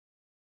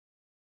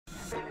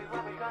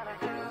ま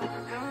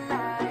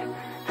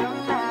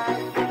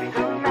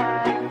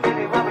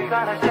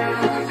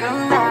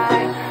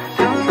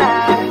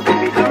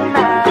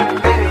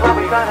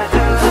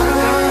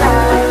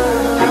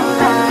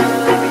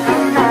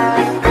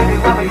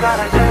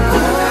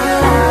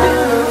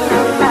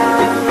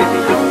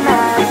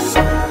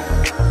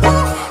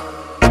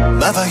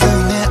ばゆい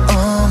ネ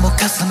オンも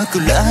かすむく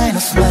らいの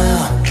スマイ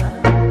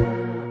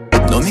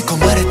ル、飲み込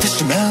まれて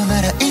しまう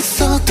ならいっ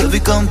そ飛び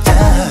込んだ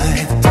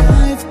い。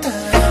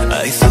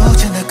愛想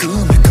じゃなくめ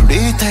く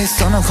りたい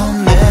その本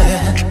音、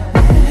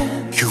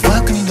誘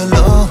惑に乗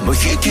ろうもう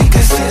引き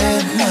消せ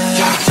ない。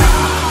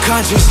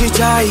感知し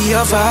たい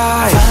ヤ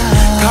バい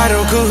軽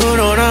く不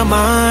能な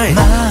マイン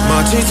待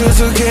ち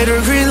続け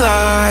る Green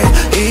Light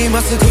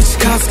今すぐ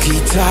近づきた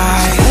い。ち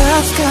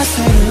らつか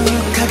せる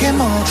影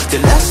も照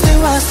らして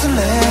忘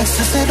れ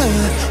させる、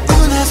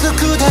うなず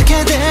くだ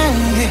けで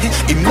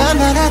今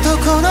ならど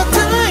この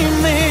タイミ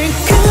ング、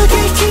過激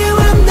は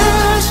な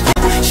し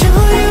Show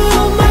you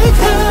all my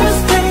cards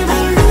でま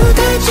る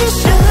で磁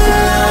石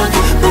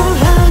もう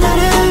離れ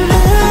ら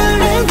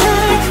れない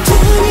手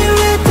に入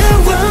れた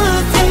わ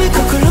って心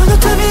の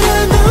扉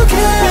の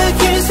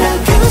鍵探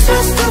す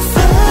Just to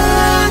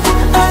find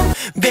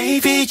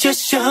Baby just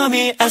show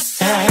me a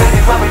sign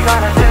Baby what we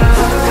gonna do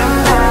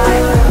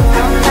tonight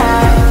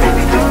tonight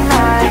Baby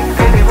tonight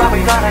Baby what we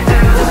gonna do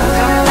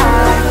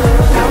tonight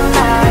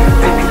tonight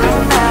Baby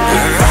tonight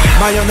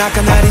真夜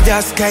中鳴り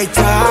出す携帯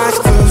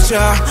通じゃ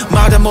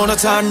まだ物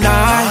足んない。な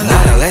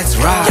ら Let's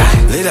ride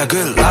Live a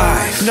good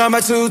life 名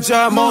前通じ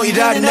ゃもうい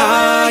られ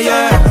ない、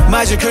yeah、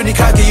マジックに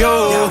かけよ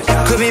う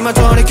首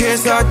元にキ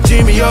ス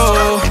始めよ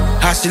う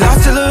走ら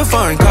せる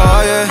Foreign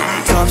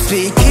car、yeah、Top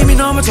speed 君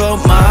のもと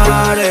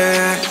まで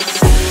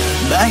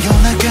真夜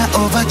中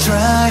オーバードラ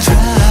イブ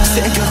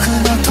正確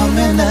の止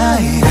めな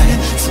いで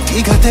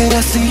月が照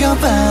らすよ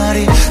バ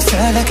リ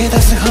さらけ出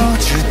す放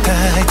渋滞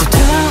答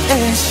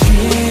え知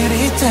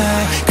りたい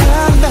か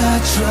ら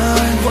Try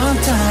one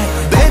time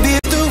Baby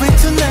do it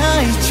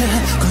tonight じゃ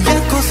今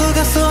夜こそ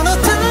がその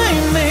タイ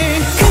ミン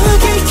グ過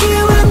激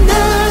はな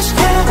し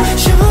で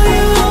Show you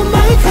all my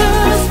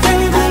cards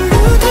Baby まる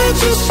で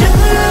磁石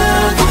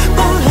も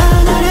う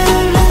離れ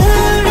ら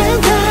れな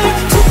い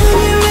手に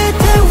入れ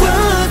たわ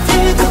って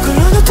心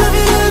の扉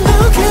の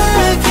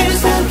鍵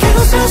探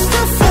す Just to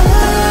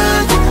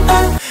find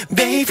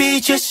Baby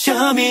just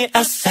show me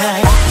a sign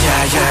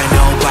Yeah yeah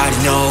nobody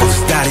knows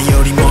誰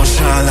よりも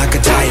shine like a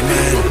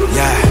diamond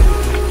Yeah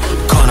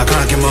この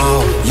関係も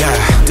Yeah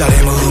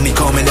誰も踏み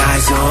込めな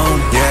いゾーン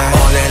Yeah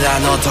俺ら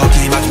の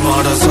時巻き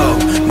戻そう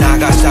流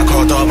した言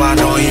葉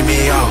の意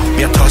味を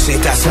見落とし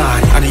たサ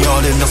インあの夜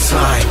の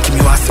サイン君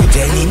はす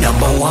でに No.1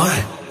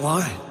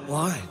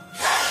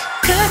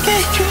駆け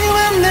引きは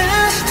な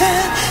して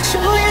Show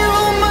you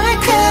all my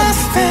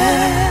cards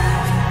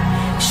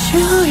Show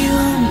you all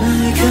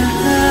my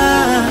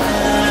cards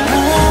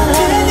手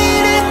に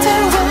入れた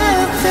わ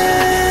って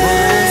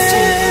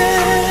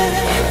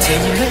手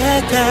に入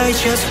れたい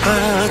Just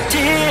party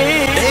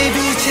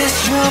Baby just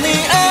show me a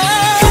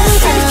sign 駆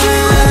け引き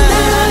はな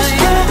し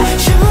て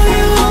Show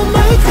you all my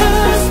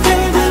cards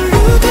まる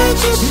で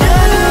磁石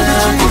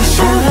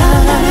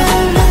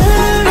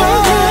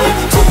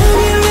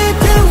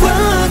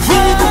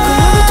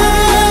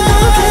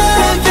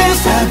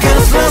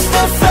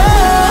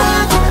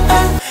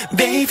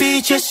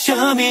Baby, just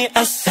show me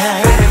a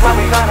sign Baby, what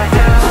we gonna do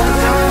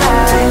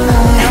tonight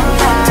Tonight,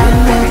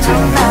 baby,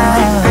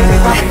 tonight Baby,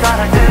 what we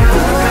gonna do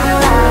tonight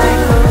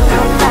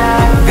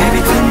Tonight, baby,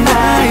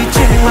 tonight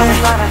Baby, what we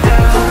gonna do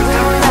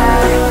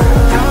tonight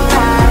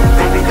Tonight,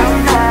 baby,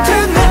 tonight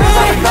Tonight,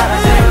 what we gonna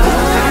do tonight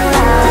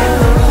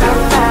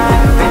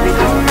Tonight, baby,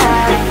 tonight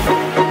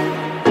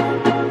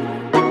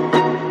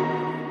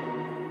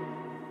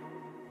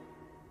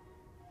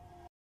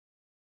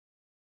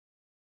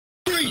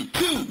 3,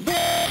 2,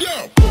 1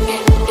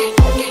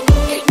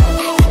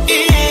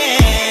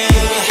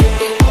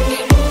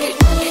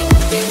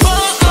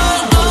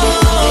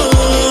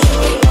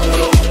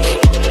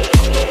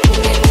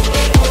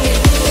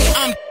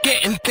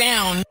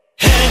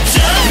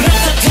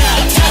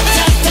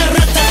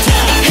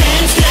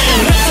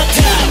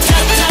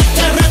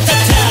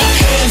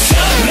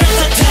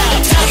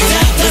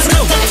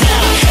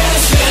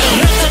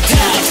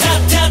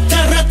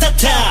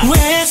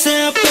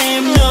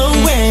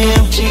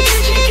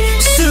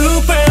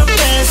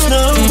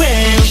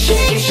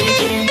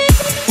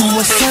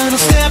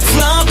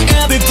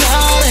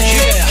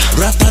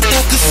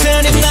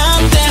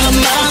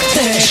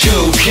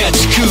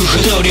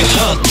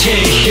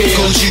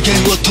 5次元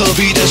を飛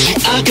び出し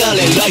上が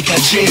れ Like a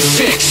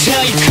G6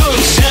 最高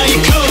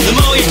の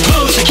もう一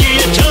歩先へ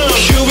と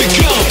Here we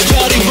go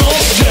Party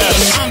monsters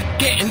I'm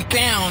getting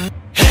down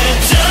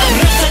Hands up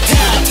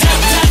Ratata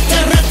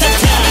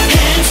Ratata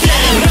Hands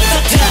down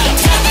Ratata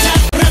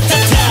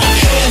Ratata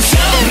Hands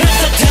up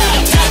Ratata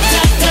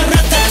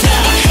Ratata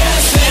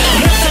Hands down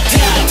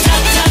Ratata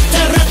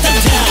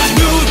Ratata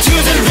Move to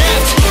the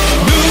left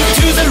Move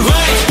to the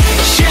right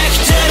Shake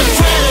to the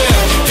front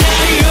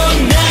Party all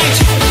night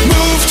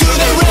Move to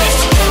the left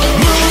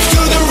Move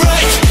to the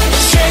right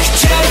Shake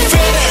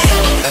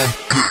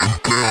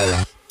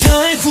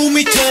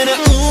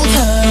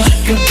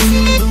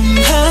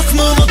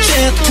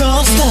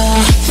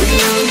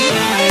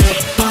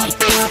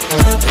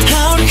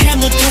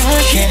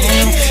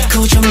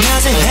よじゃなぜハ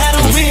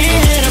ロウィーン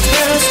のバ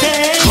ースデ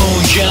ー今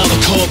夜は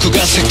ここ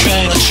が世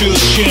界の中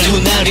心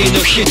隣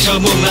の人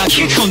も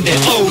巻き込んで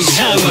大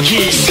騒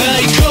ぎ最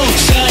高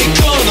最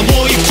高の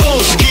もう一方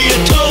好きだ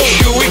と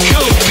Here we go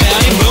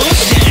Party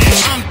moves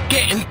I'm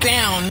getting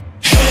down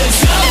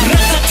Hands up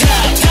Ratatata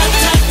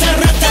Hands up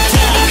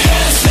Ratatata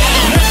Hands up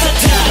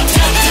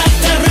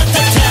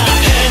Ratatata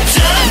Hands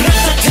down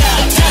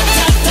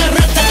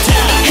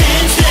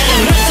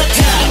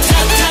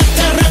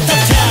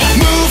Ratatata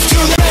Move to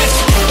the left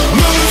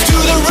Move to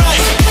the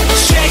right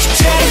Shake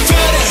that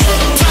better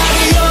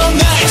Party all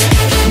night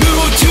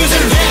Move to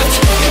the left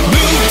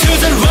Move to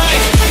the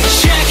right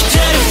Shake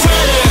that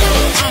better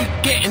I'm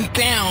getting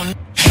down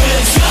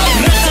Hands up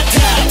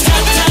Ratatata Hands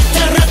up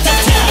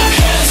Ratatata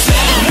Hands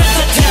up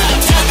Ratatata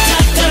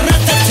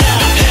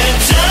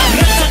Hands down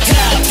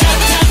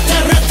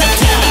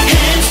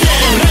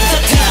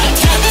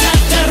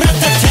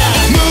Ratatata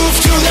Move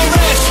to the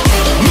left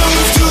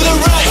Move to the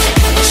right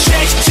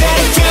Shake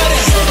that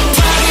better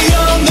Party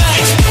all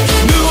night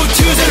Move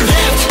to the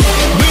left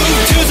Move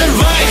to the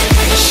right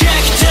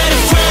Shake that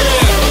better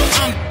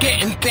I'm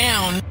getting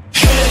down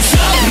Hands up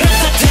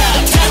Ratatata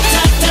Hands up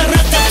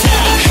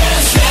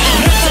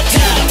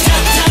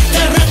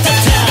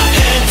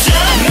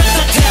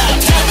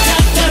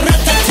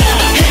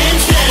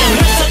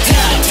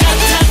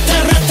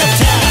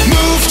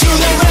Move to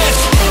the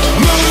left,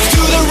 move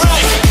to the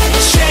right,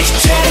 shake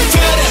that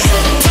better,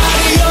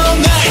 party all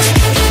night.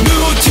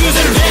 Move to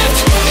the left,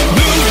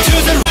 move to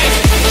the right,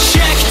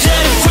 shake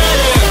that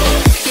better.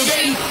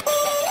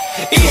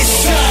 East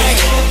side,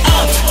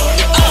 up,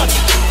 up,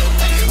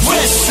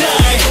 west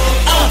side,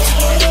 up,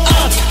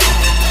 up,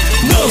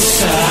 north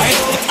side,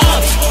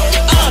 up,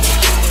 up,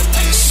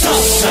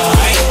 south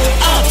side,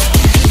 up,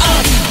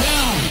 up.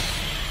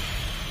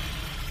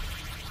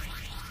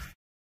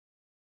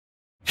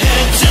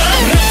 Hands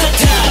up,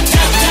 ratatata,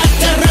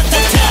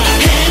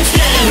 hands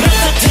down,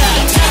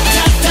 ratatata,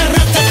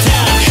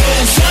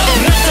 hands up,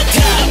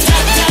 ratatata,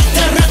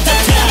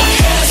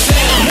 hands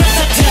down,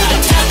 ratatata.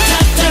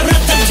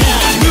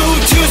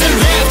 Move to the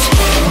left,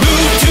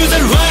 move to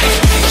the right,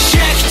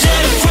 shake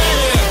that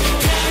better,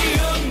 party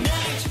all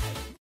night.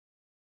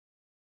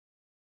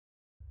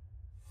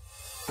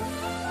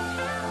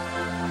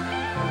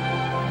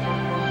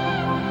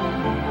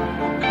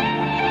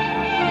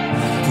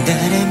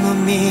 誰も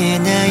見え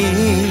ない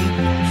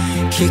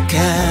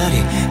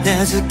光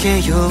名付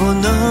けよう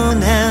の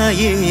な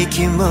い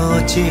気持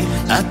ち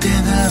当て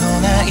など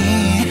ない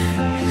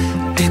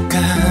手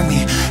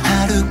紙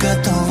遥か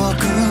遠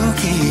く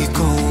聞こ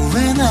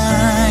えな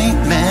い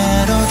メ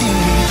ロディー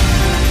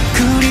繰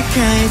り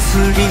返す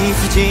理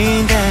不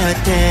尽だっ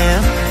て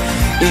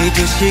愛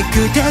しく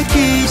抱き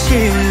しめ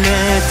て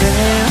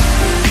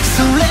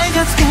それ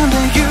が掴んだ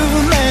夢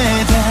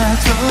だ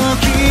と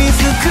気づ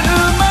く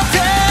まで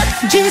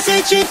人生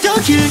一度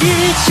きりじ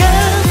ゃ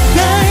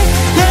ない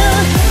な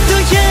どう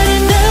やり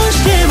直し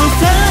ても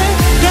Fly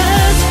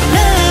That's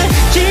right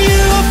自由を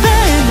奪え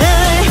ない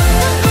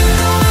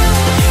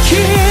日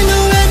の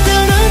当た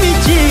る道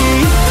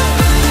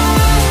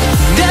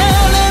誰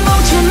も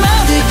邪魔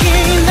でき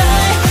ない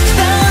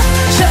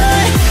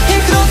Starshine 幾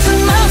度つ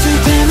まずい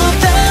ても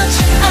立ち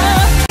上がる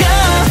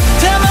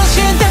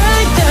魂抱い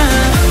た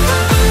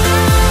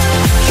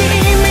君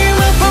は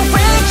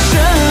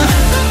Perfection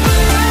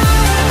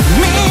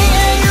Me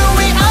and you we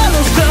are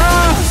the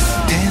stars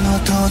手の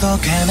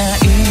届かない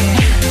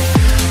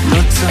望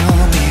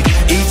み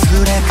いず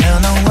れ叶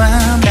わ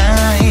な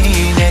い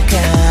願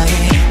い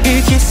行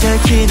き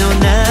先の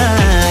な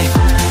い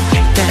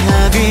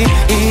旅い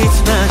つ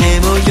まで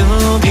も読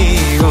み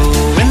終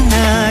え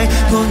ない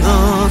物語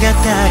繰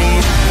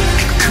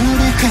り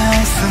返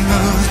す矛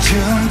盾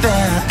だ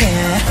って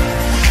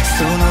そ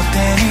の手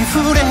に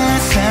触れ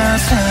さ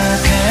せ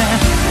て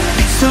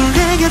それ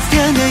が掴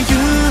んだ夢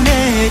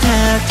だ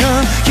と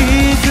気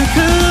づく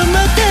ま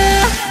で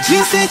人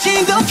生一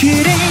度きり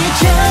じゃ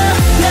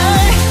な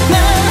いな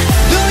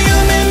どう夢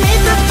見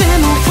たって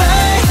も Fly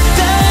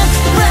That's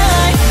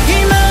right 今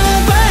は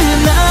奪え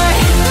ない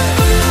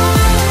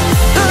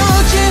打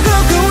ち動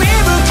く息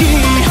吹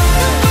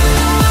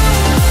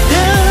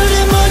誰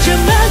も邪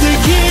魔で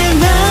き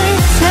ない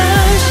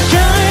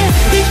Sunshine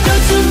一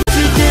つずつ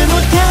でも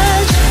立ち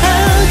上が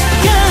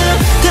る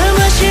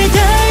魂抱い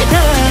た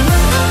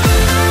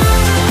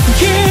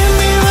君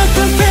は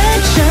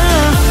Perfection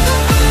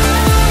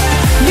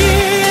Me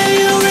and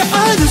you we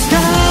are the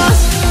stars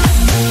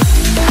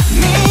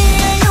Me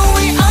and you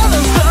we are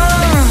the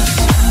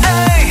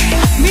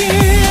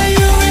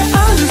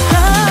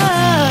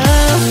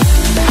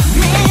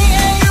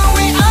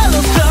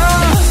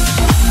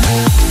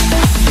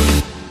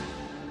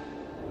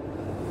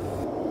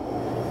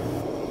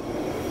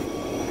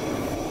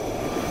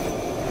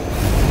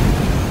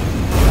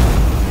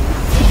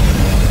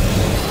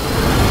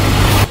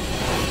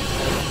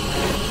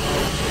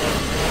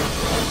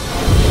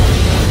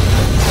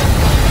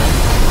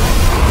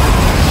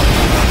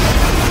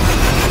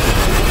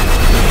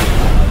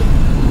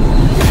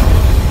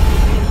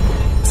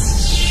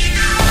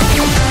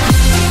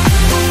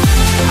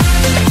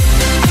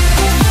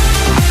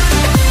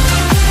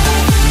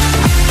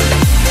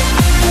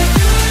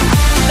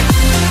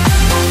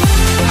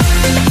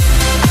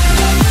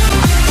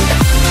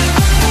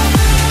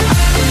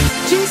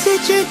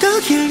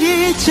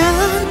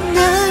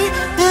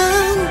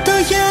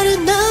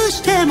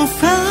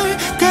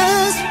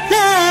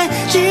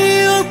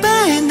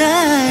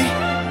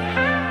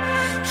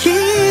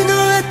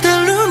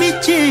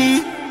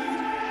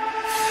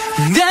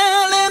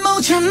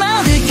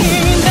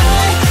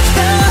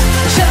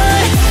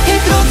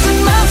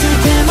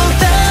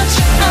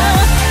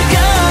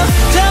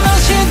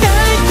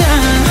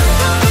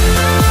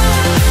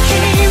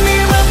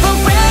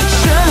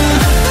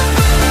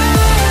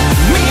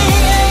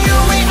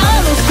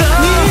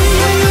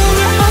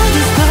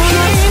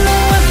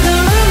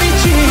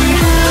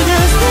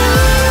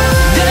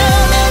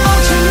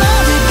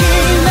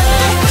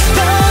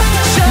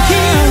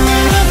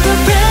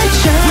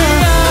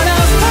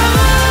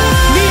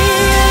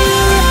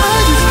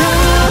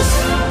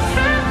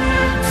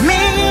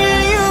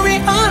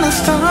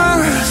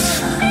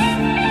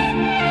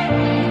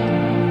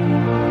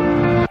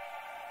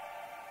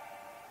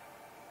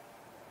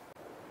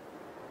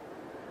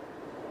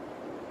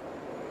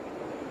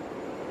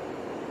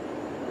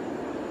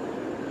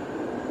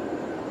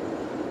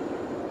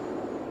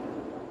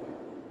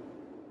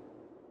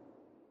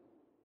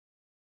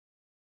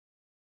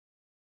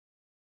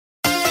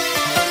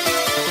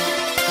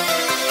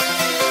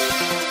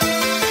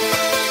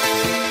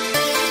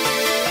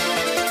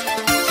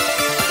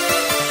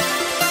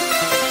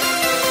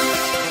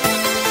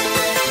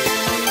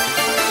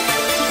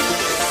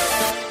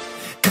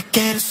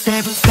Get a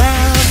stable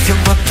sound, you're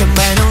walking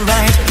right on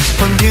right.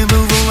 볼륨을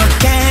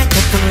올게,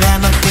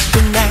 더블라마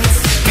good nights.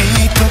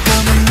 비트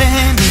보면 내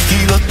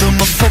기억도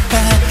못 써봐.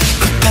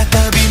 그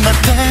be my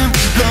time,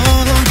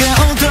 너가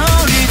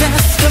오돌이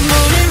됐어. The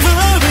morning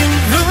rolling,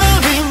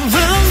 rolling,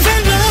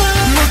 rolling,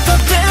 rolling. 못 더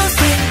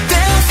dancing,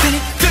 dancing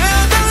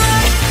through the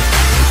light.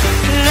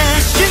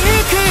 다시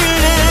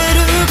그대로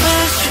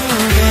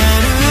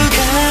마셔가루가.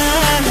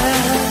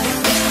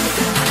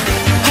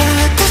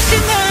 다시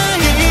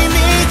나의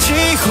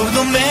미치고도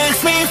makes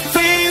me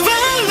feel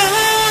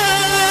alive.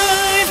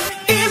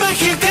 이만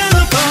길가로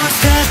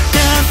벗었다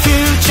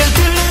future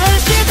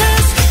글라시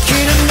dance.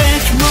 길은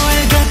make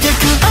more 같아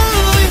그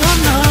all you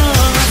know.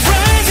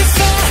 Rising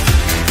sun,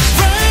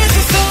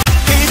 rising sun,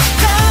 it's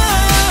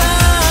time.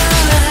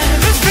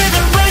 Let's be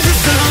the rising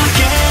sun,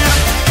 yeah.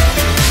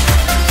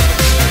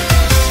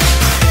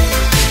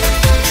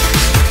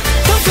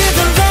 Let's be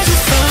the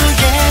rising sun,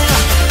 yeah.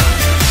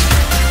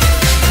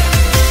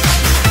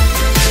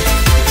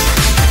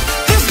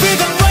 Let's be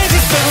the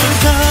rising sun.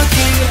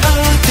 Talking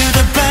all to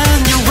the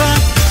brand new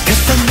one.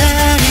 Cause the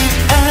night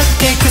I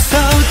take us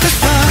all the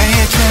sun. 매일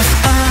just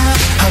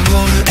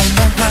하루를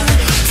앨범화.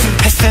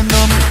 햇살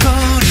너무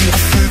거리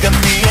어수가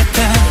미했다.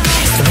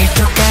 스미토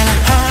가라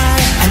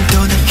high. 안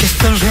도는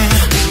history.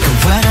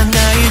 그와라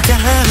나의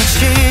다른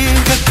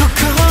시각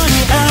코코니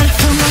알.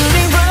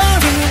 Rolling,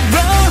 rolling,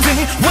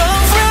 rolling,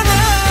 rolling.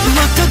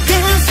 모두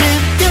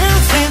dancing,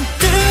 dancing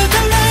through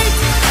the light.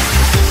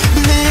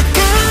 내가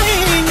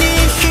이니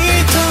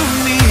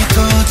히토미도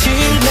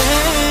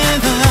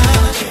질래봐.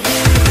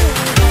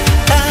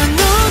 안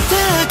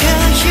오다가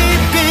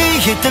hippie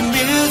hit the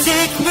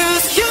music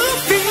moves your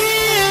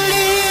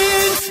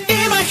feelings.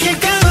 이만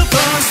길가로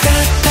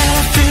벗었다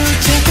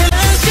future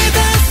글라시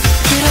dance.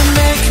 길은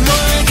make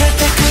more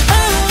같아 그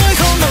all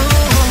you know.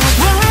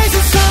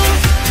 Rising sun,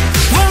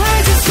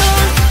 rising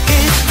sun,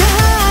 it's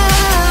time.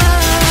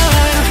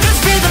 Let's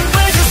be the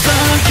rising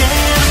sun,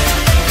 yeah.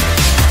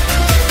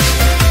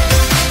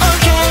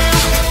 Okay,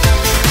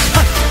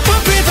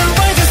 we'll be the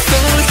rising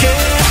sun,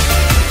 yeah.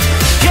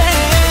 Yeah,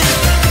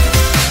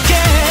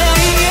 yeah,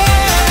 yeah.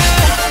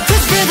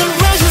 Let's be the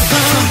rising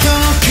sun. From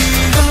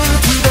Tokyo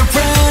to the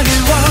brand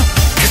new world.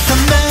 Cause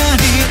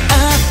somebody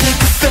out there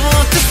could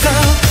start the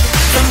sound.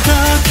 From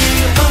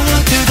Tokyo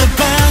to the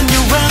brand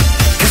new world.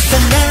 Cause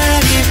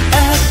somebody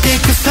out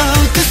there could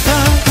start the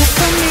sound. 벌써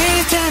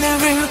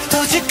미래를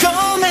터지고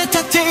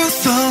뱉어질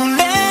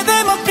설레는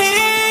몸빛.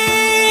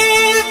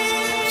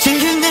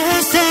 지금 내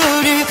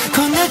세월이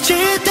건너질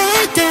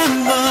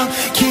때뭐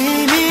君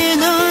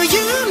の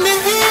夢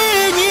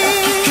に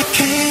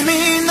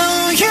君の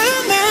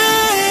夢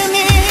に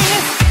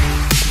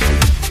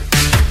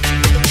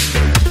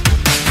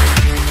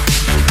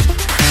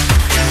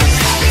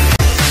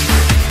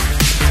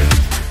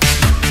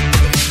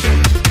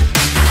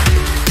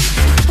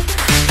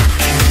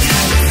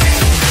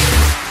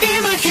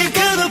今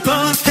光のポ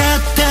スター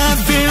だ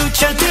フュー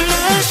チャー照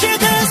らし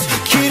出す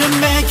きら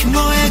めき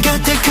燃え上がっ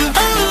てく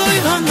青い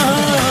炎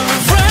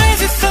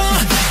Rising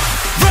sun,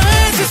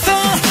 rising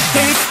sun,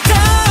 it's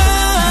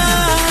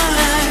time.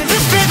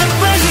 Let's be the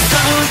rising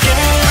sun,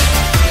 yeah,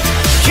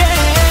 yeah,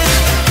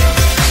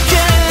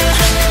 yeah.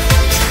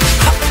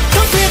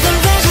 Let's be the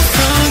rising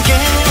sun,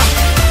 yeah,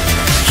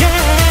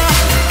 yeah,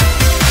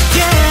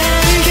 yeah,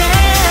 yeah,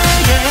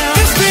 yeah.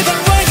 Let's be the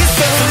rising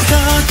sun. From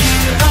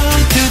Tokyo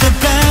to the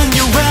brand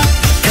new world.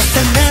 Cause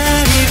the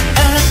night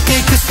I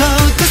take us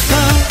all to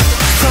soul.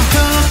 From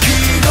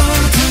Tokyo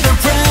to the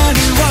brand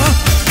new world.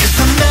 Cause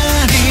the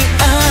night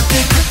I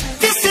take.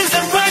 This is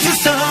the rising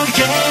sun,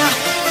 yeah.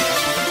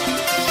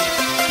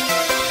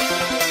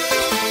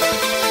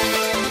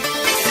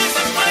 This is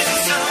the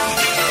rising sun,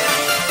 yeah.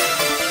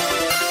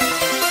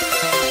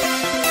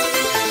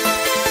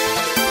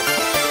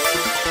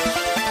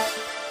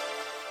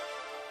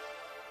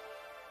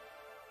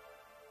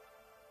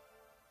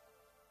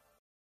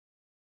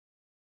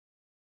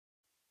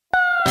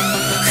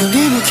振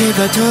り向け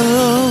ば遠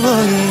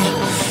い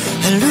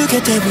歩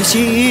けた無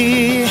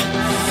事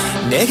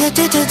願っ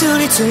てたど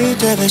り着い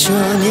た場所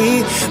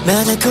にま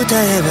だ答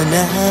えはな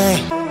い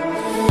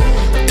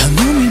頼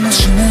みも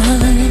しない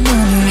の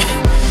に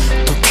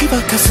時ば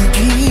か過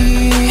ぎ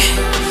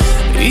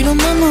色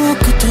まま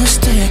落とし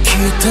てき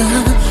た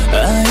あ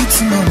い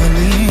つの間に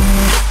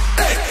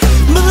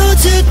もう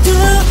ずっと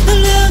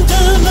何度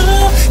も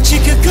近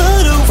頃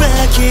は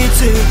気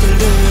づいて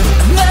る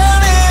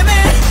Baby,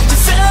 to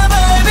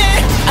survive it,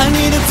 I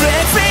need a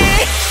break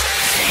free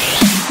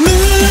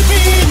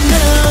Moving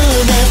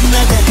on, ま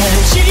だ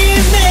始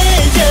め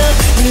よ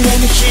胸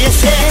に冷や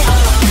せ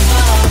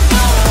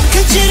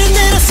感じるな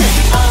らせ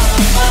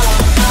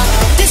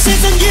This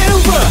is a new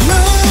world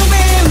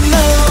Moving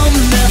on,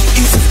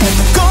 いつでも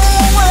ゴ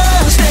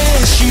ーして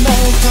しまう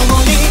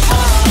共に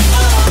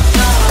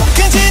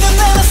感じる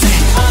ならせ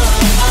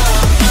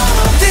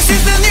This is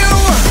a new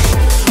world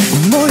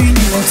思いに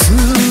はつ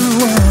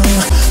を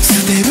捨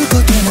てるこ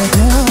となど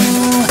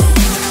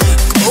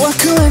怖く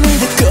はない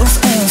で Cause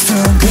I'm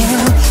stronger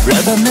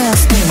Rather not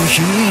stay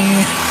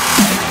here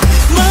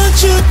もう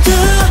ちょっと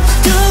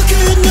遠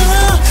くの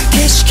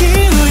景色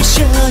を一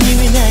緒に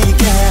見ない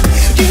か。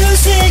流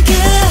星が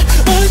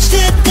落ちて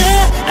った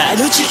あ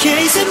の地平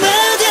線ま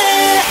で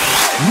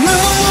Moving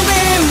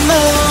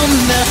on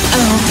now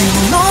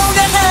物語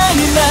に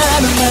な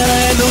る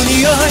前の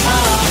匂い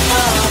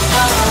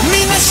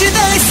みんな次第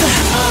さ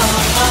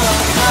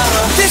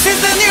This is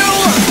the new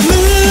one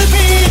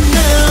Moving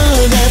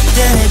on だ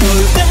誰も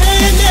奪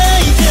えな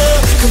いよ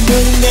この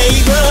運命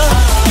を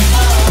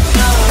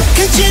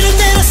感じる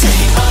なら Say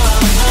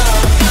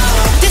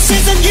This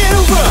is a new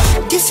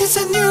world This is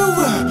a new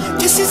world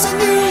This is a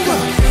new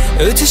world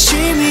映し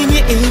みに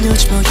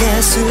命も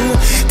やす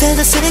た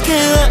だ世界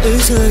は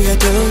嘘や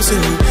どうする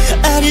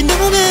ありの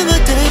まま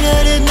で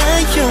られな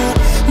いよ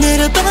な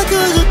らばこ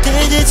の手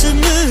で紡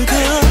ご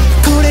う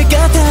これが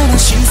正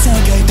しい世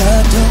界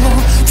だと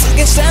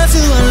探さず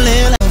我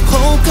らの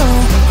方向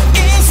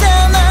いざ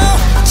の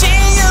自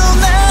由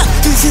な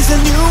This is a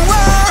new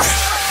world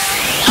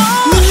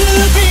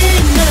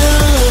Moving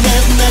on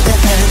また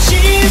始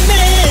め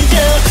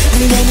よ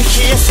う胸に冷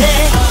やせ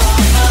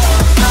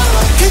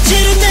感じ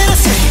るなら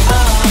Say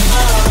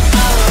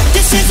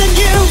This is a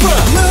new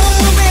world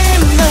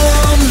Moving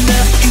on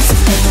いつ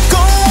でもゴ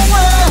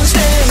ーンして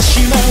し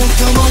まう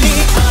共に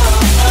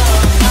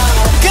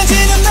感じる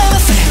なら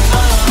Say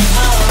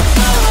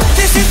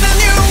This is a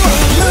new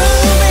world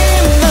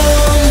Moving on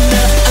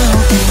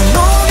青き物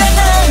語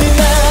に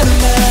なる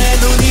前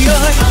の匂い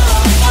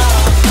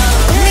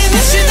みんな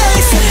次第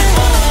さ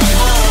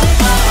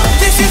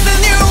This is a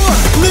new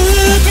world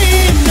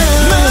Moving on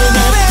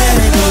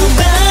誰も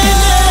奪え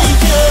ない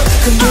よ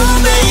この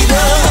運命を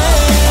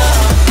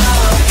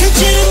感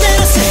じるな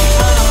ら Say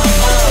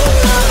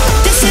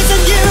This is a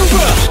new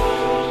world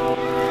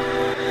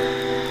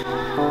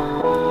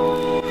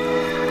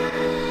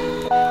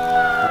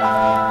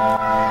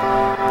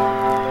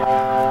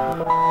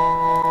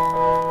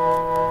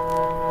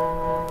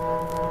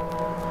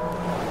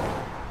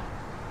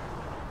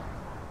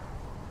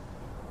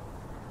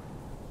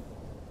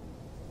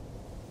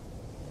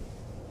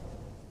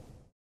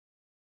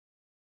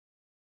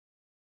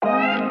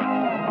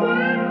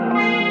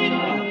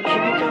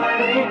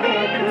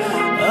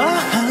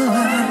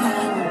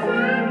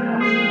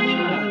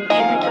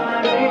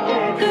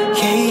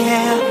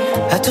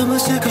あともう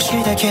少し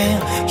だけ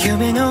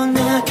夢の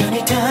中に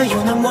太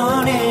陽のモ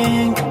ー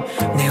ニング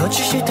寝落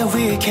ちしたウ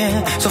ィーケ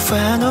ンソフ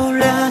ァーの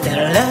裏でア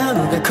ラ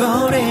ームがコ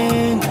ーリ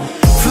ング降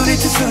り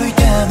続い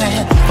た雨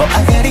を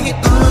上がり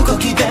動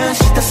き出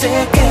した世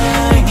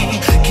界に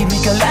君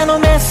からの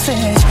メッセー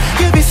ジ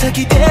指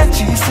先で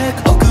小さ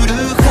く送る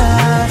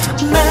ハー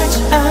ト待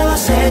ち合わ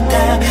せ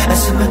た明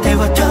日まで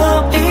は遠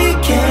い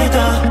けど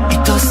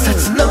一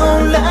冊の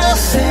ら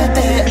せ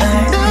て会え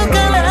るか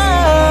ら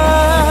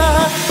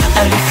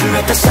ありふ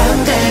れたサ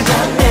ンデーマ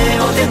ンデ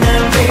ーオーディナ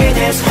リー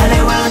です晴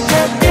れ渡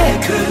って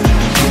く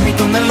君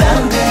と並ん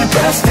で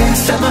バースデー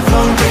サマーホ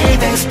リ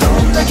デースど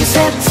んな季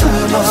節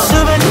もそ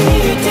ば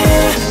にいて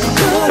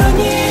心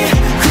に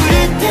触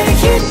れて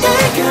いた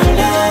か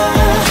ら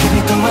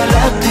君と笑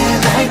って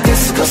泣いて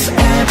過ごす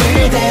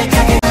everyday か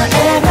けが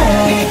えな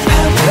い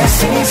Happy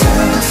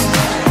seasons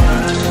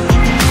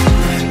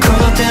この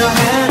手を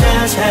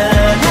離さ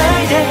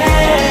ないで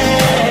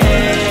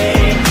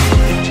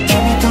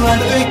歩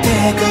いて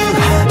く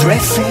Hard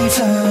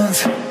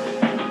Seasons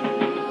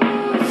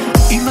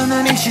今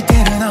何してる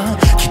の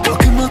既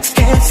読もつ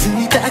けず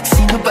にタクシ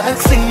ーのバッ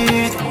クシ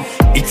ー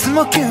トいつ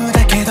も急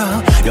だけど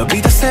呼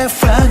び出せ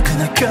フランク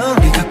な距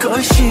離が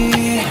恋し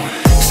い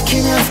好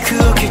きな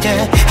服を着て流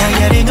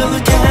行りの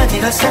歌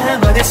で朝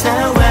まで騒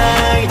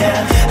いだ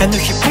あの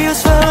日 Feels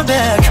so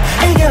back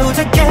笑顔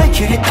だけ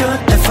切り取っ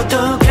たフォ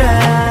トグ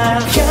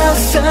ラフ優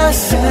し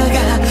さが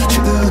充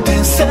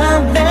電さ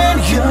れる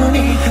ように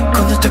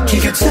この時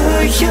が強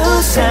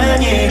さ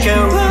に変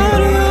わ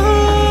る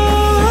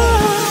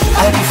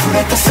ありふ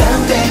れたサ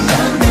ンデーマ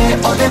ンデ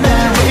ーオーディナ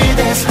リー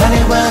です晴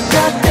れ渡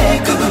って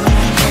く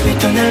君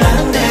と並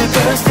んでバ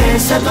ースデー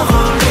サマーホ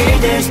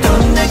リデーど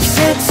んな季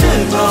節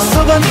も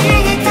そばに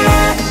いて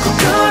心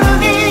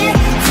に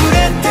触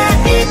れて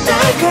いた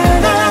か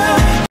ら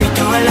君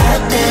と笑っ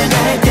て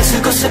泣いて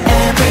過ごす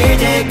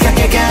everyday か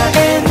けが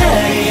えな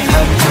い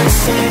Happy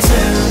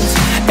seasons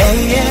永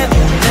遠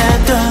な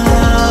ど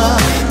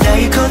ない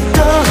こと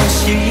を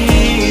知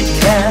っ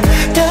た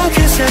たく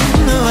さん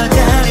の当た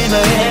り前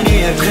に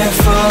あふれ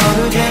for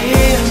the day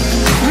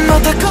ま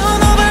たこ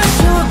の場所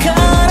か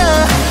ら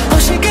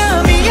星が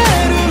見え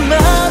るま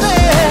で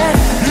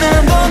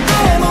何度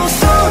でも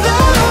空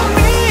を見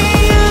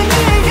上げ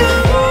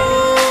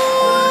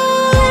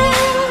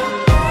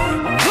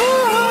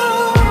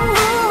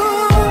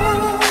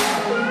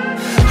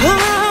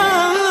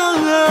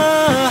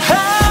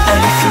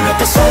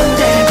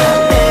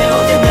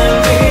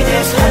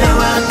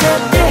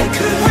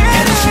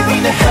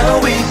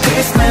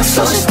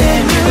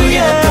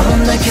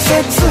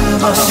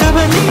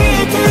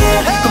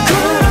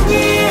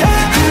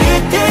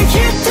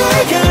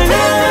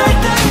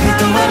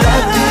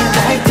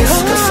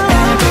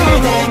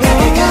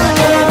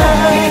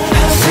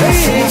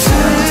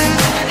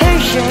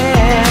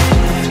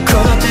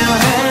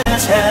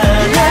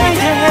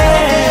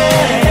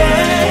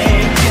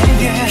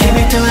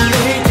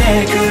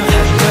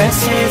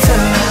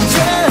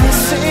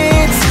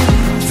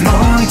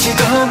一度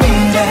未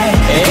来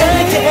描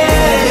いて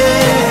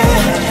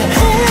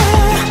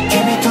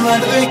君と歩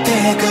いて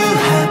いく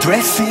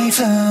 100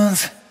 seasons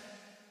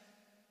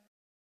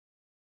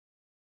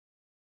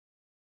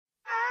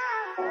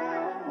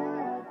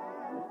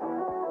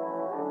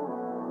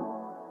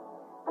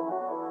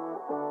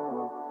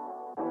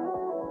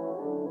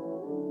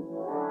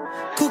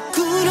心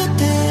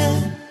で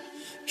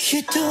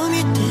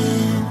瞳で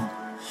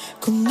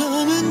こ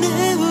の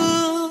胸を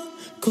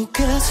焦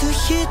がす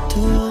人震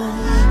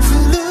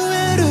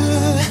える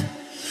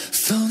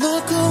そ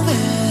の声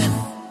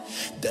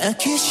抱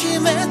きし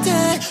めて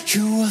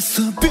You are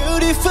so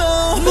beautiful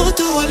もっ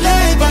と笑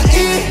えばい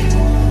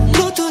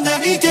いもっと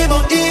泣いてもい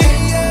い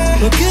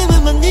わが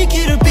ままに生き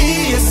る Be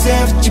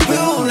yourself 自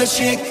分らし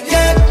い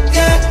Yeah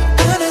yeah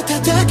あなた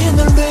だけ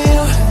の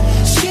real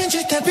信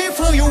じた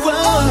Before you are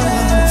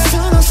そ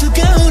の素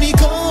顔に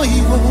恋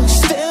を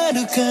して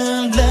るか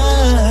ら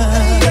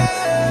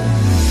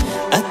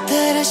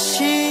新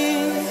し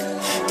い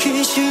基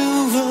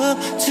準を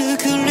作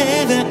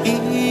ればい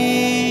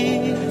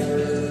い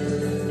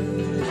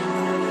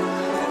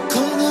こ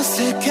の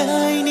世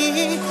界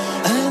に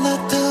あな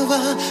たは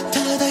た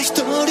だ一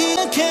人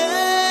だけ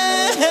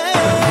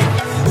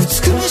美し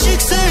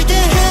く咲いて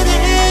Honey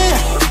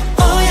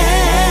Oh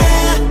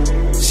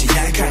yeah しな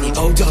やかに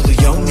踊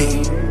るように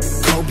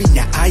高美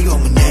な愛を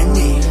胸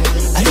に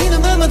ありの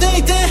ままで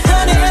いて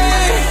Honey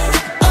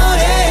Oh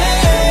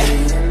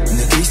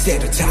yeah 脱ぎ捨て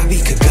るたび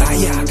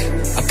輝く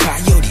赤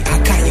より赤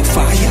い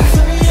Fire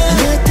あ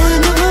なた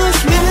の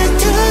秘め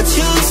た強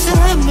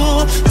さも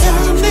た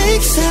め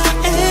息さ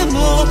えも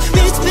見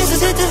つめさ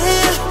せて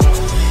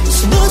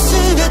その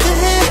全て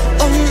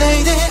御礼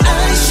で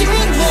愛しな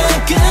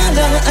が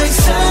ら愛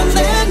され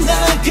な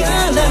が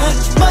ら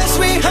My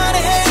sweet honey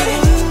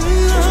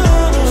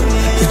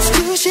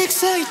美しく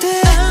咲いて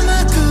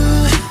甘く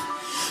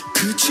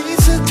口づ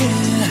け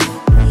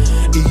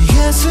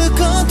癒すこ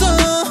と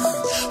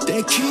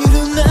できる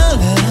なら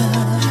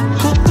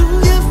今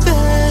夜は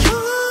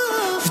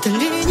二人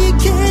に逃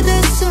げ出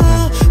そう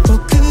僕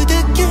だ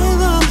けを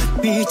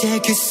見て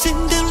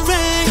Kissing the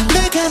rain 誰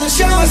かの幸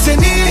せ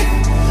に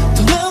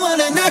とらわ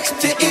れなく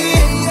ていい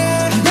あ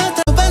な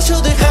たの場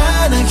所で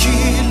花開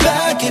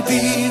け Be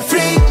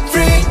free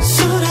free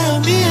空を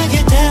見上げ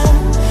た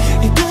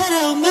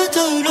茨をまと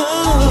うロー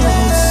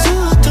そ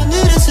っと濡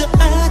らす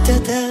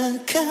温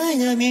かい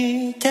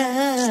涙あ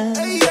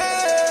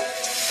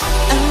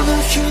の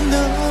日の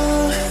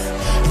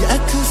約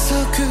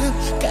束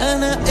叶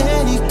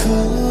えに行こ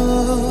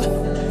う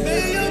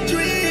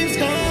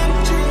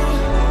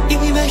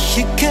今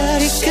光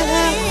が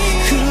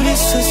降り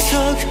注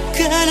ぐか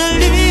ら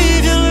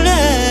Live your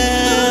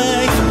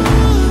life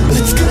美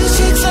し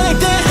く咲い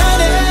て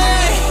Honey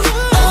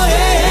Oh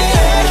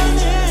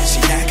yeah し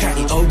なやか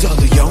に踊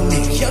るように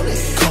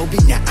高美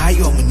な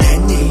愛を胸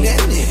に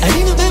あ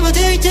りのままで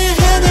いて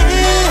Honey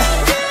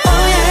Oh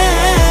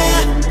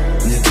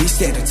yeah 脱ぎ捨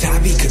てるた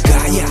び輝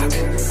く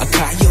赤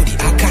より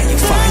赤い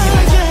Fire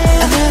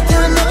あなた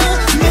の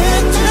決め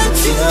た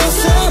強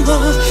さも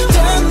た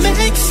め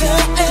息さ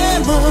え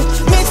も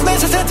見つめ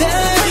させて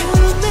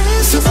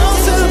その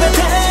全て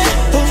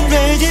御礼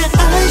で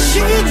愛し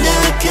な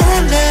が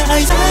ら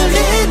愛され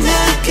な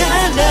が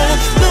ら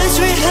My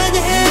sweet honey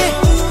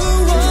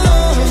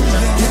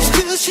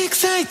美しく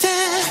咲いて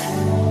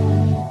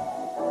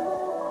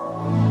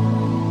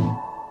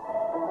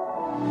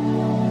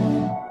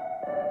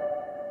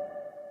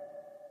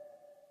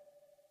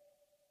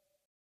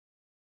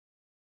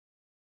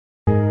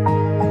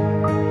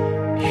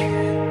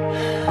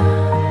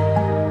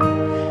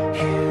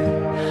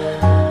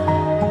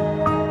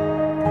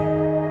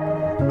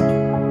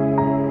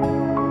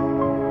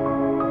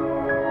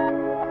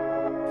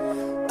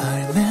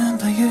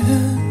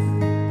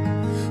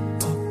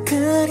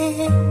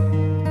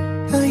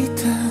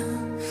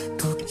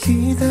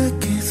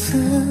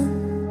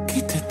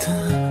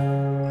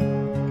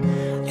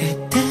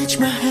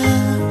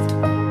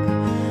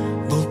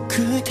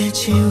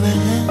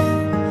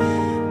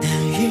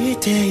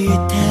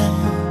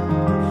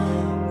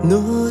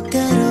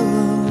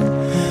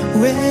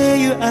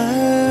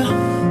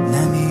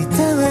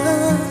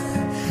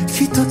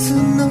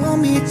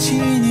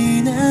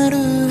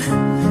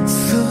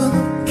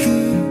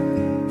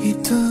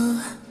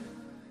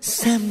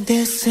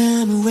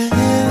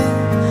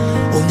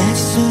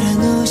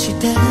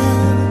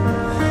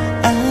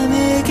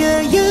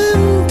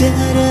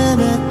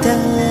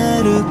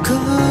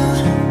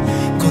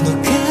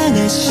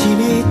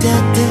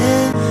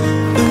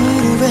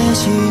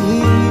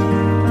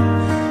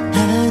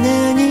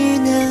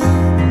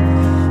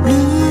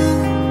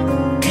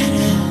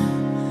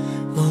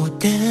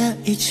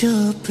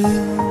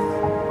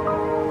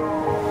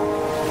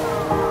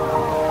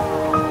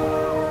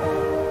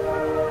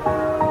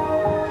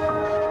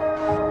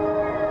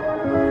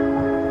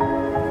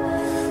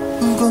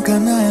動か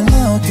ないロ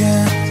ケ、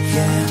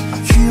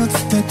yeah、気を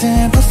つけ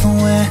てパスウェ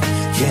イ、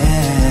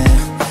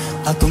yeah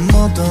後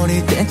戻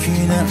りでき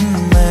なん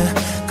だ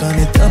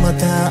金とま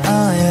た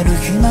会える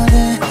日まで、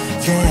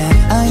yeah、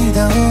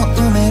間を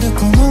埋める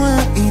この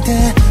愛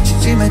で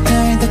縮め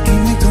たいだ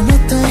君との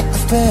タイム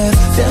スペー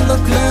ス、ゼロ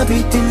グラ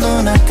ビティ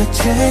の中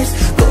チェイ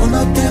ス、こ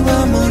の手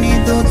はもう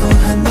二度と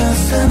離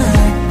さない。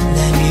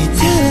涙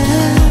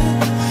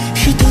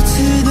一つ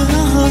の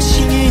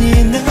星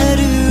にな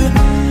る、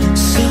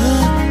そう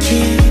聞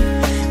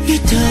い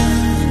た。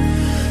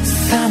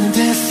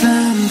Someday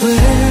somewhere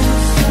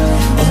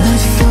同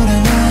じ空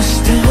の下、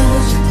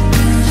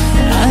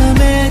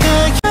雨が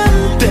止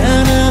んだ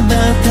らま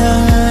た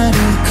歩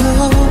こ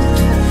う。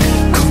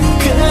この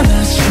悲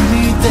しみ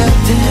だっ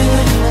て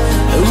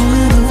麗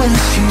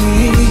し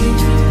い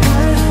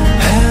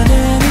花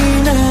に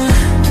な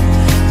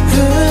る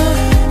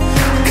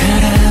か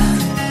ら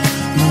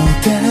もう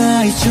大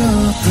丈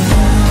夫。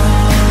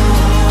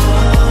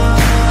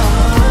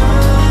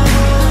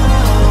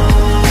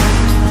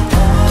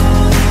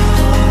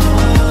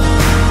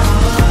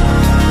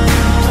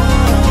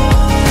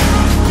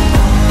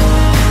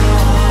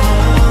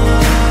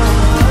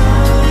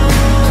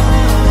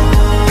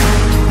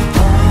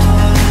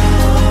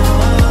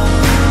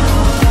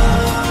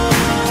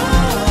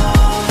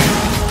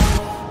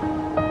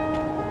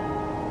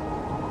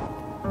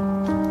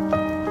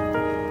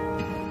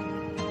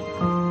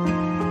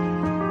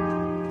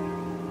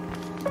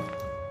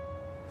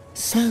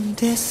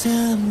Someday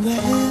somewhere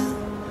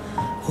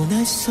同じ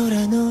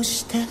空の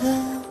下、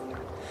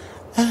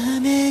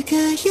雨が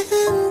止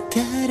んだ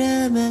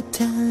らま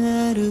た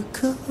歩こ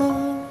う。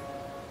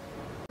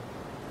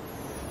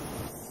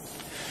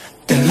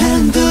 The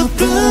land of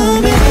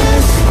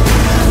promise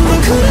僕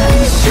ら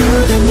一緒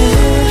だね。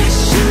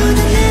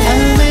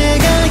雨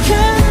が止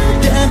ん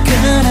だか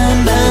ら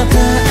また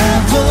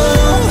会お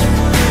う。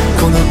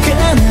この悲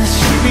し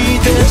み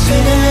だって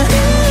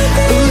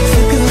美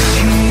し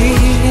い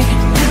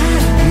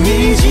虹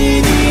に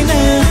な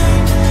る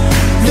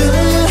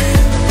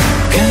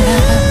から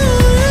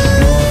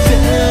もう大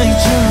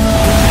丈夫。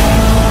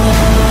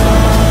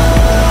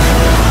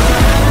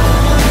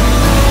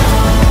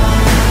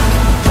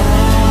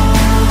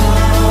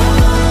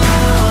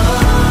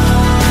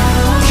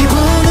希望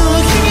の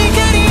光抱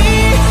い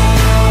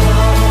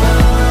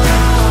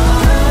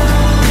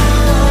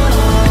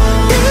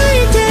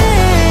て、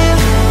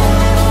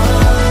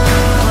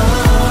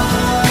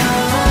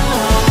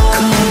こ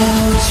の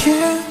宇宙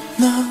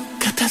の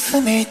片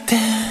隅で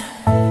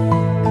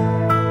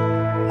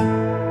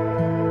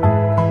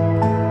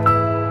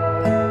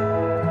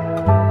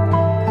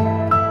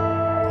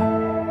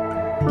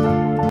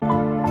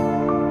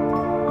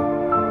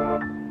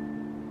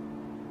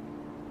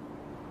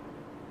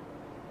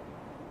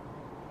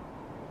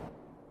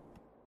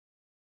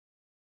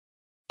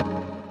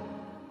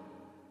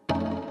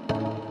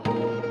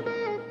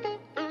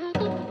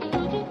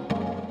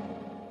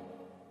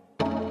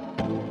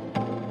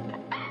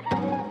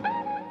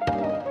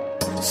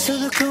そ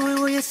の声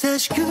を優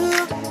しく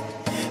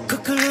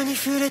心に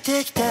触れ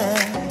てきた。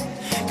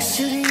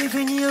薬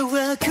指に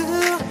弱く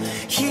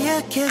日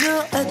焼け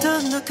の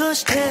跡残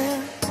して、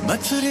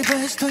祭り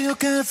橋と夜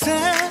風、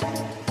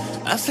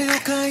汗を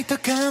かいた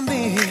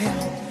髪、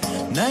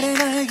慣れ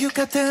ない浴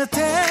衣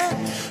で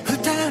二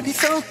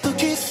人そっと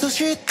キス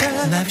した。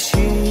眩し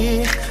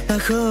い魔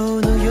法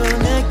のよう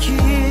な季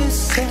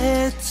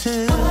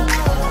節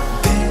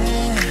で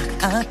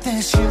会っ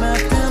てしまっ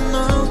たの、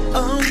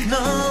oh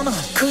no。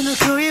 この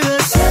恋は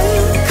最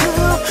高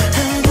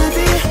花火、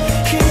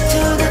ひと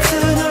夏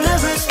のラ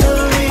ブストー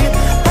リー。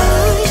愛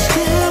して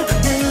る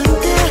なん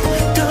て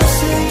どうせ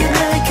言えな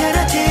いから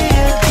Dear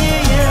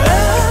Dear。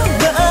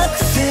 甘く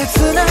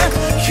切な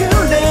揺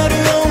れる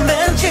オレ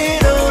ンジ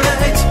のラ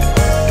イト、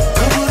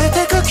こぼれて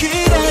くキ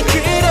ラキ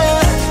ラ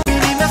見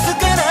にます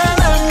から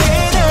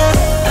涙。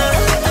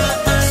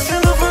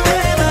So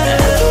forever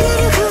呆れ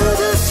るほ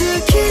ど好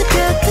きだ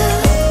った。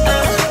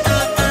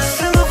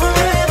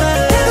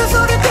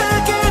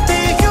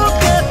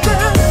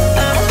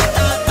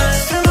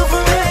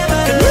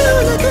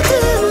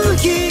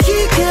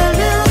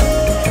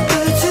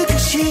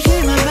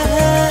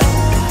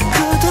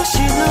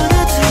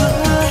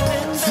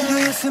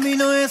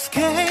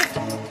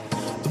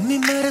海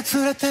まで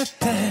連れてって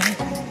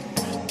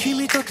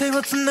君と手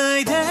をつな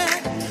いで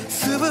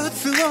数物を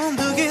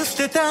脱ぎ捨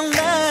てた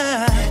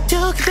ら、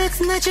特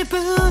別な自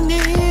分に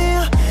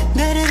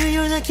なれる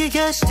ような気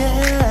がして、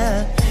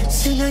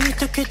砂に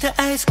溶けた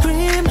アイスクリ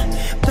ーム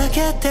バ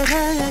カだ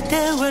なって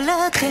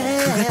笑って、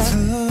9月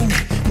に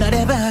な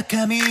れば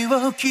髪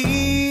を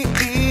切っ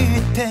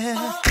て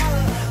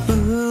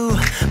生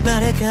ま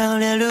れ変わ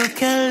れる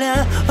か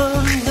ら、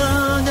oh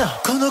no no。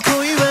 この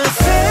恋は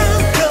線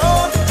路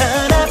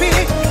花火、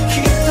き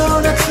っと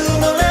夏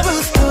のラブ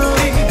ストー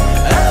リー。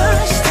愛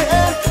してる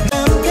な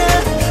んて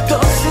どう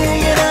せ言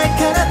えない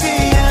から Dear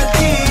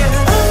Dear。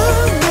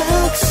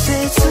 甘く切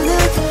な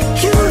く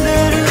揺れ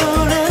る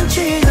オレンジ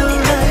のラ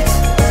イト、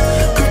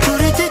こぼ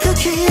れてく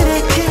キラ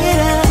キ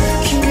ラ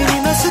君に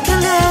ますから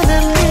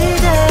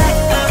涙。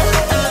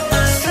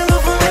So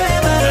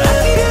forever 呆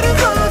れる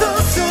ほど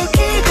好き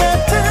だっ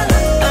た。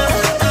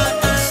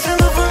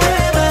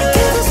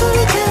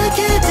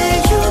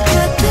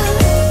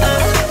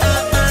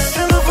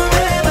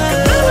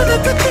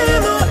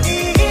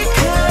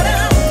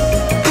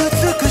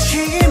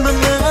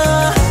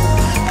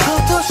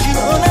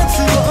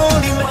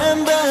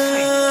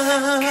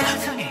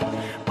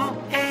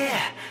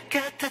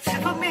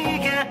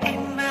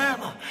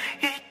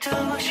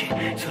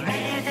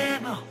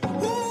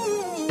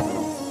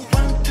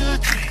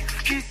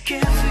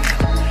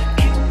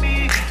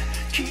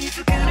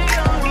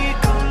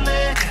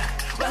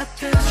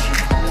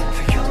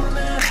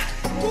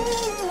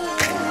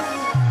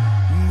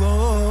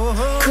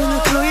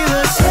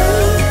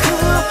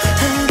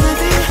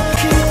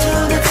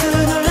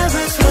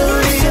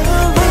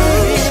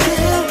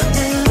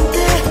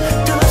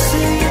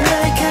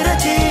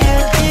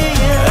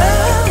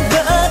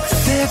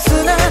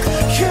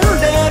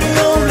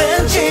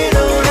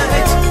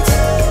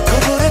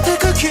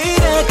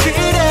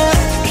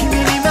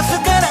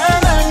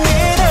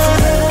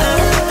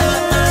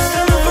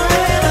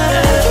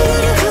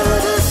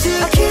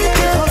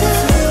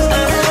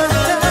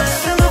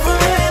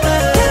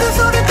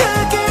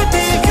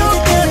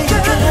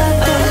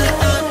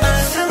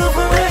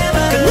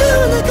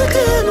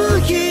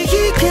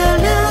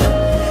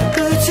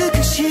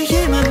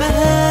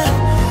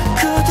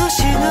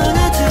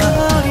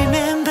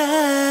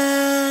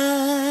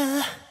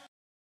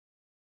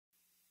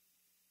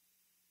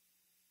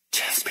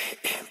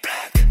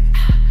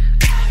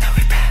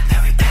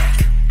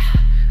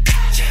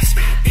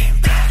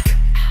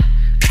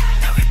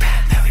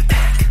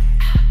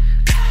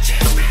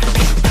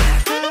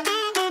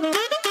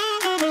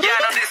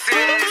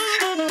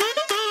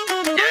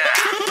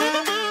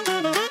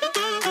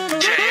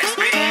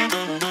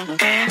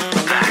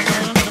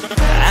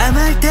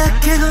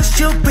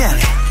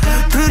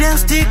プラ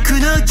スティック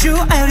のジュエ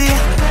リー、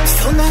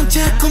そんなんじ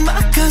ゃごま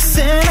か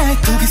せない、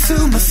研ぎ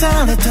澄ま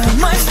された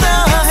マイスタ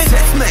イル。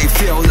 Sex may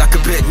feel like a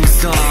bit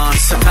song.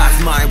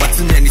 佇まいは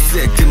常に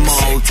セクモ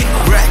ー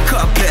ド。 Red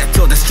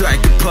carpet でストライ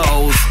クポ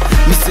ーズ、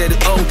見せるオ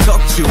ート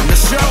チューンの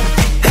ショー。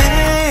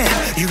 Hey、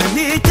 夢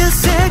見た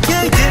世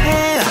界で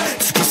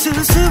突き進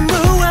む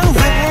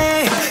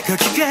Away、 書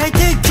き換えて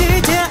き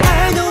た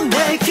愛の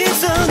ない既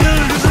存のル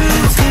ー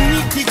ツ、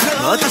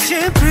もっとシ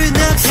ンプルな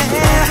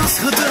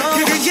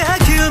輝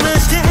きを増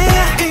して、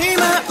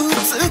今美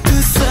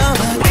しさは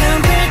完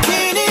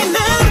璧にな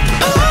る。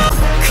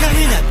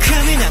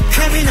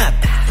Coming up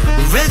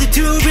Ready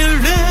to be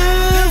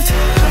loved。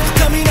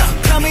 Coming up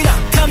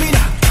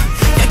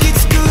焼き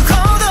付くほ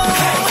ど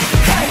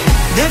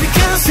ナビカ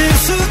ンセル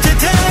捨て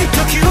たい、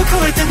時を超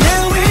えた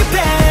Now we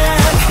back。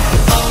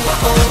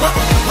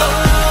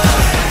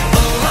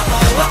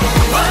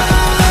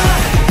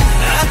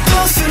 圧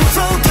倒するフ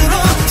ロントロ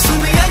ー、積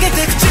み上げて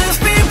く Just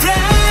be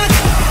black。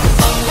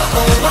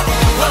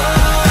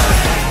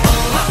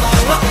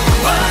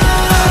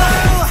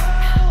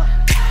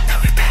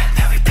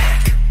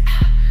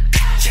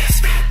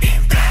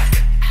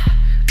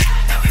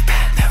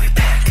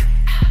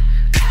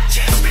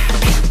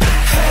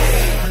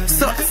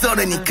 そ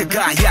れに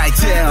輝い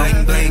て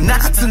る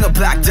夏の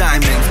ブラックダ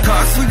イヤモンド、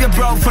 Cause we get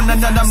broke from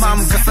 7万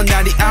重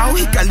なり合う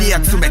光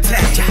集めて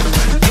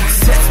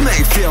Sex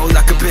may feel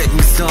like a bit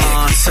song。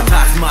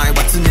 佇まい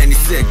は常に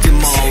セク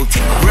モード。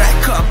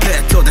 Red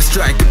carpet でスト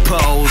ライクポ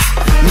ーズ、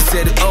見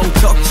せるオー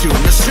トチュー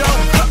ンのショー。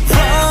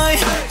 Why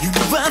夢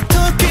は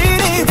時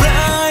に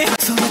Right、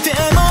 それで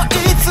も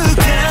いつ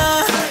か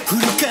振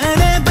り返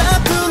れば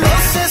プロ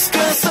セスが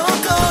そこ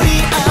に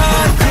あ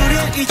る。これ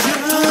以上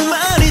遠回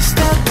りした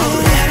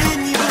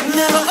な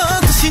ろ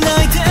うとしな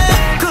いで、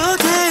答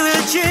えは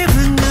自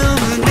分の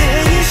胸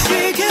にし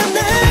かな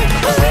い。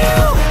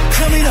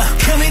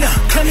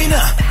 Coming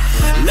up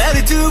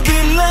Ready to be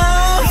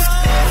loved。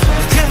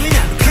 Coming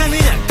up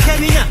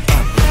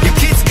焼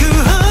き付く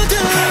ほど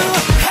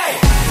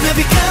ナ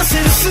ビカンセ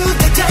ル捨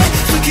てたい、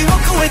時を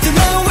超えて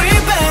Now we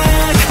back。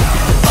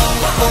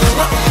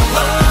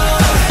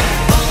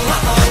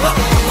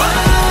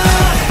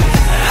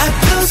 圧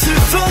倒する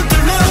フロント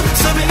ロー、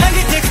染め上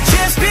げてく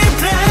Just be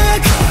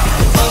black。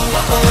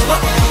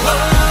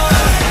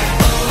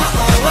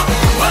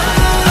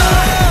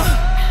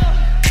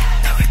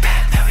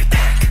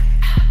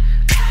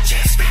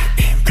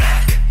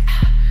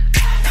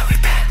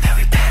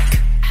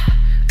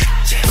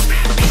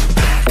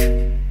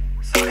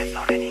 それぞ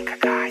れに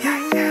輝い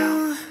てる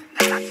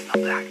7つ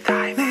のブラック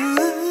ダイヤモン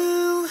ド、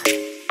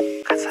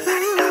重な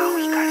り合う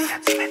光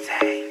集めて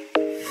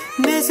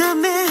目覚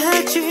め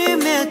始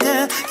めた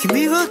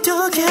君を解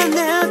かな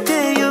って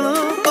よ、オ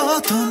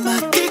ートマ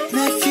ティックな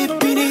日々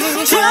に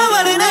変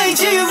われない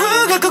自由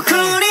がここに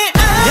あ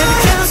る。ナビ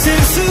カンセル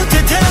捨て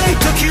たい、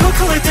時を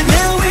超えた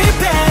Now we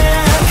back。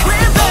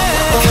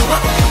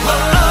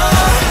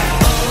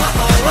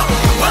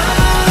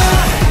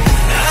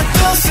 圧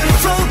倒する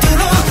フロントロ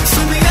ー、積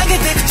み上げ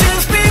てく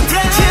Just be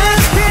black。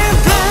 Just be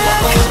black。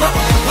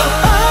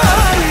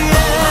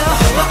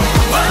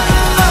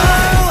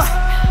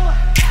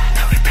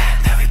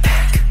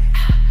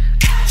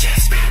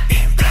 Just be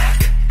in black。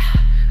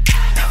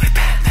 Now we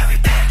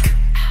back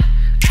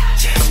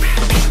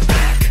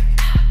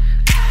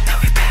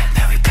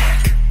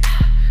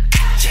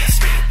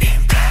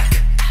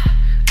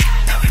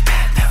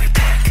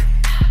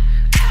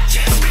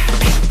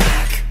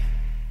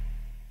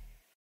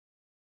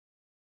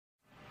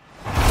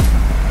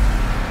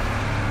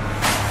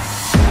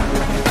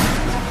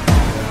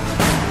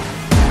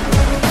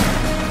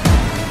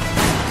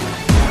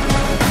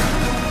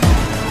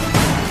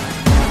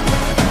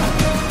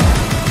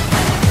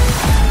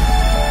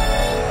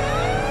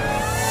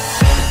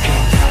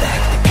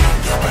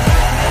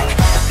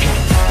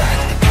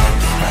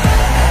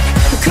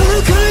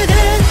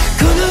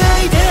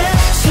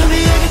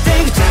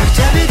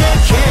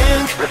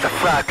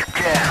back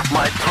again,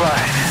 my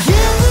pride.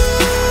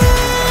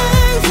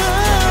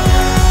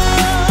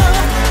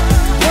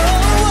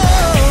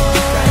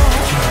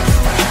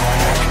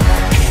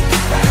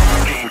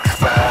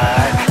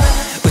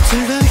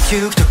時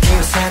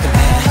を定め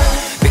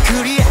め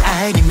くり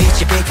合いに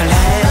導かれ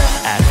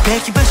あるべ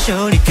き場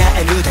所に帰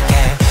るだけ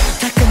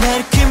高鳴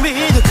る君の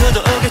鼓動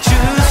がチュ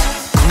ー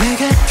スこれ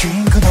がキ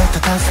ングの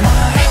佇ま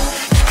い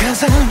着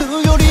飾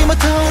るよりも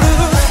通る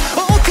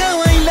他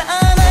はいら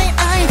ない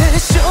愛で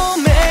証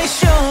明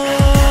書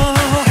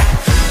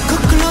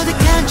心で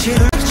感じる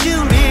ラクチ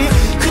ュリー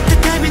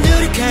再び塗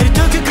り替える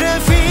東京グラ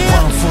フィー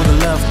One for the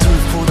love, two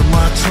for the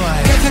my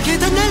tribe 掲げ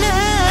たなら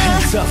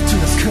Hands up to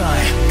the sky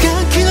歓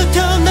喜の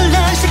塔鳴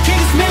らして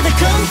Kings made a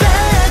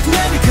comeback 波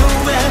越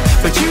え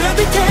待ちわ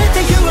びてた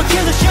夜明け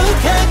の瞬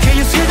間 Can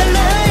you see the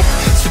light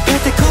全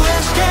て壊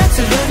して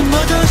ゼロに戻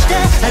して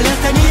新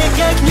たに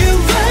描く New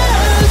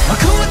world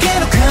幕開け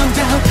のカウント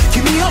ダウン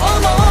君を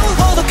思う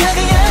ほど輝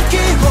き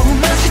を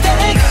増して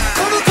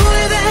この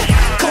声で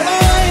この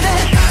愛で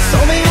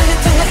染め上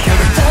げて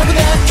飛ぶ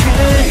だけ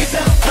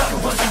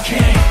Once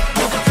again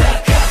もっと高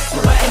く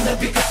空へな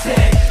びかせ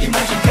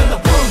Imagine gonna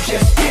boom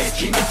just this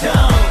keep it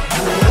down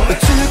美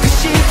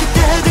しき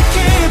ただ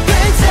け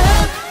Blaze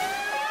up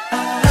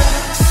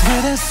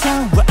全てさ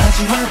んは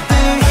味わって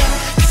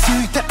気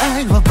づいた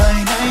愛は倍な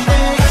いね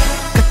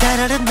語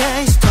られな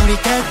いストーリー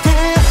だって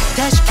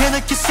確か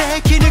な奇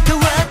跡に変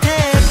わって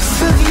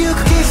過ぎゆく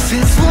季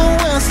節を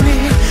忘れ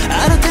新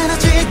たな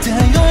時代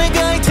を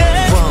描いて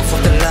One for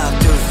the love,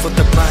 two for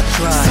the my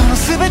tribe その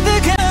全て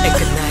が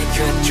Ignite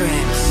your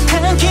dreams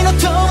歓喜の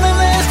トーナ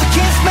メント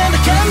Kiss man the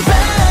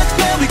comeback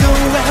Now we go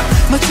up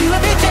待ちわ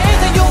びてい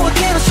た夜明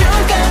けの瞬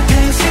間 Can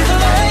you see the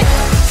light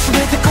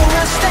全て壊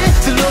し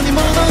てゼロに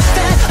戻し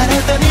て新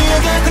たに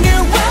描く New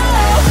world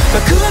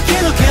幕開け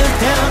のカウン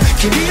トダウン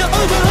君を思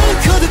う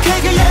ほど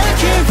輝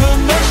きを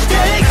増して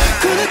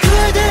この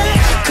声で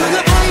この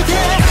愛で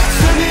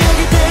染め上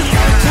げて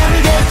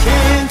旅が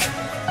King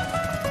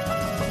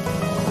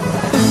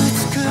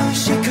美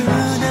しく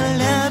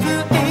並ぶ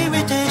イミ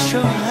テーショ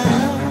ン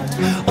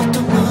音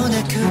も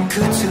なく崩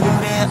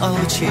れ落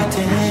ちて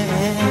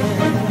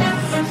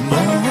も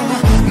う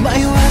迷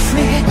わずに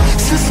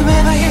進め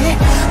ばいい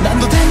何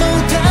度でも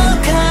歌う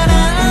から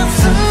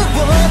熱を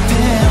照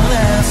ら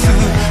す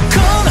こ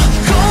の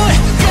声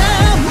が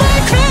My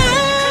crown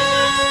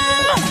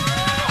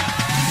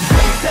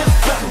Raise that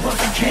fire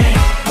once again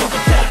もっと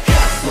高く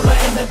空へ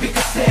なびか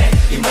せ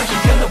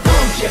Imagine gonna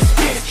boom just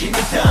this keep it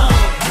down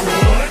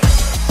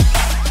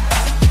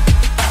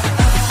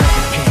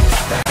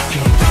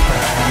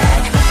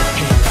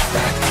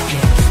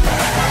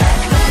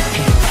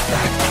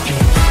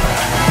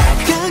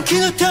歓喜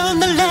の塔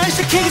鳴らし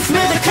て Kings made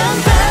a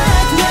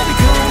comeback 波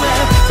越え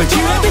待ち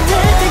わびてた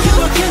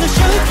夜明けの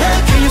瞬間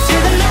Can you see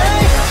the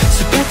light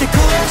全て壊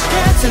し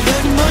てゼロ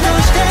に戻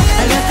して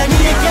新たに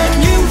描く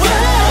New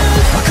world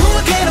幕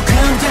開けのカ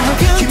ウントダ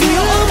ウン君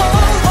を思う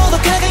ほど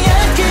輝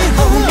き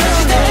を増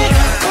して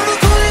この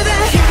声で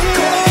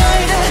この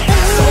愛で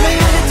染め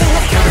上げて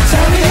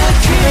旅が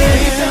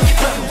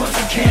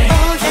King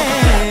Oh yeah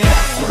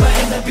空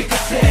へなびか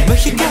せ今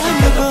光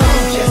の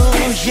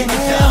Yeah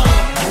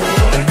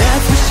懐か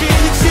しい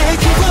奇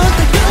跡を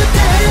たどっ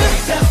て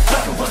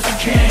Once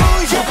again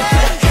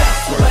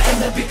空へ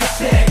なびかせ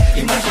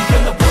Imagine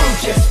gonna boom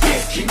just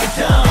this keep it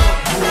down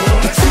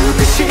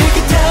美し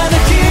きただ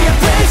けや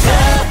Blaze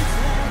up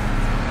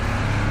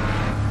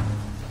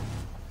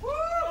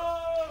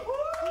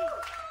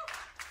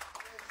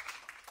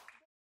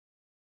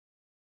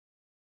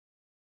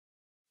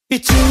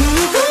It's you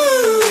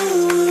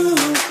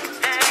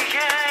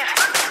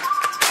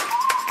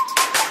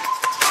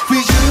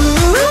With you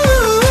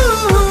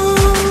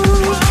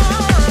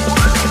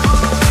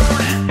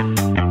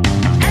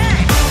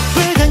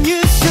We're the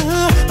new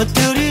soul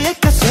踊り明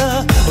かそう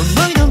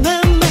思いのま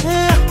ま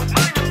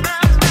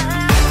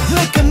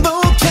Like a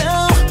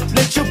motel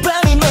Let your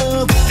body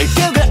move 笑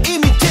顔がイ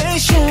ミテー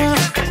ション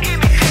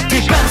デ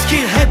ィーバンスキ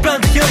ルハイブラ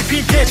ンドよりヴ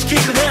ィンテージキッ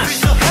クな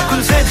こ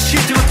のサイズシー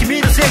トは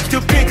君の席と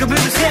ピンクムー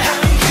ブせ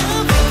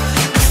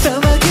騒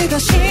ぎ出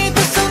し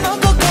たその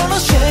心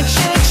Shake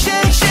shake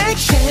shake shake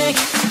shake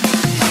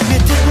メ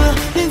タ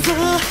ボレ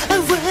を合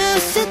わ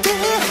せて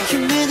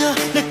夢の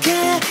中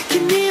君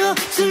を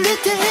連れ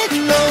て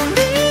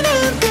Lonely な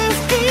んて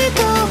吹き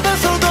飛ば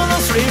そうどの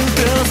スリルと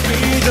スピ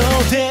ード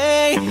で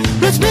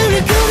Let's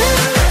merry go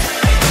round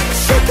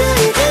世界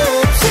が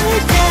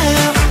upside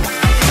down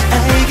愛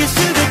が全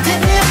て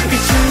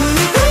It's you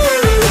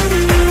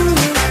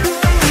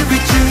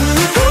It's you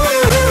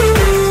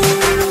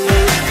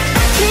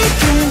危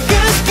険が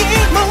好き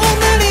も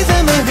なりざ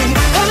まに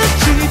弾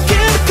け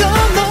るこ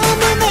の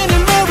胸に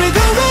Merry go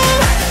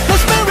round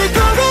Let's merry go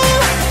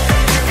round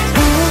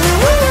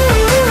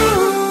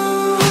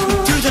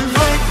To the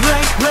right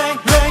right right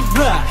right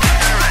right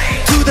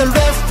To the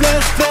left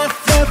left left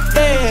left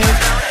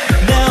left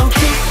Now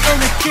keep on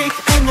the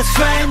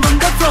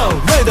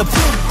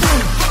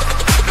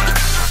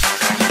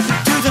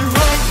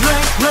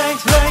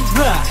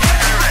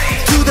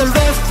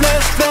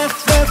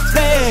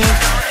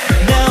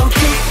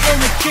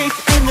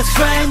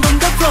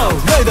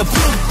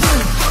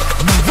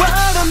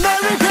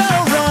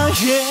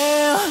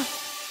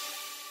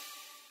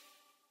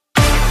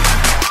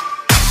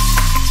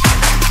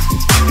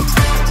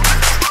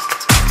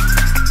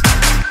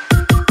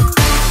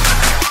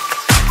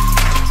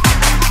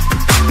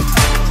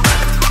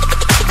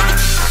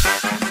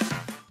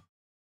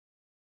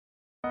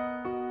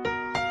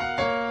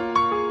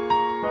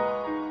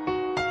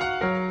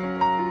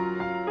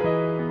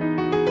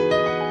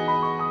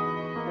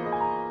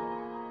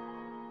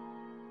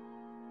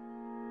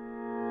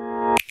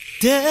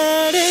誰よ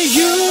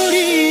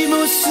りも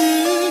好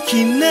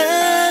き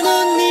な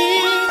のに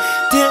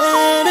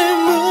誰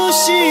も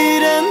知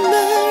らない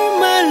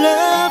My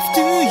love to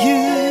you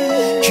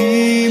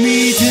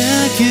君だ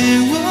け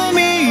を見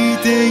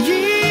てい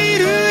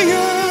るよ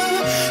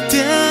だ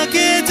け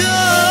ど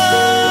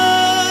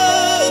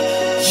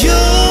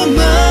You're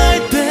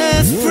my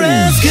best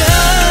friend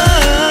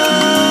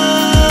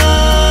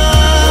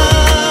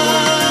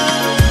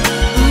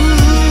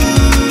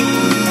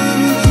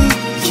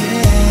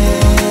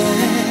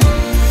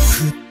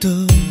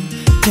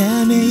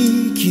ため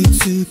息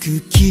つ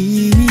く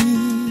君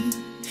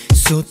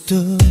そっと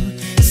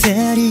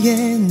さり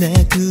げな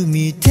く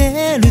見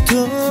てると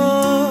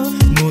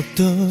もっ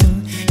と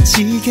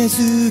近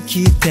づ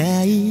き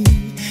たい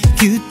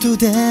ぎゅっと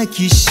抱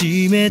き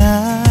しめ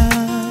たい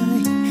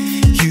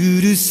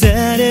許さ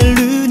れ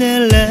るな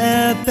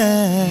らば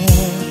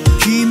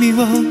君を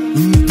奪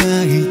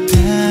い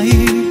たい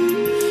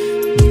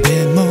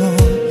でも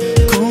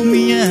込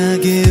み上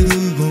げる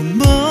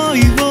想い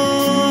を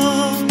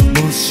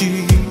もし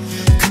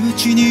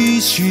口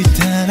にし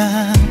たら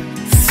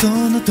そ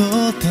の途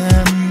端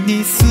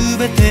に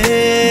全て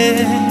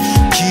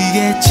消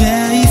えち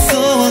ゃいそ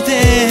うで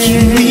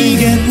君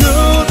が伸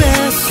ば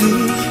す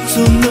そ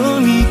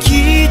の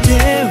右手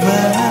は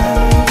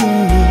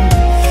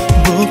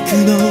僕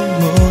の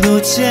もの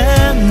じゃ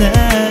ない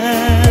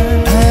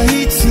あい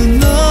つ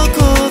のこ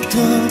と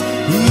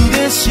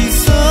嬉し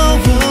そう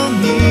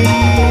に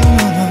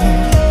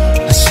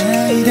はしゃ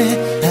いで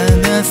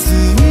話す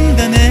んだ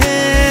ね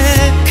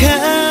風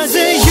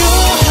よ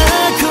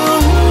運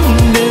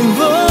んで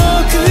お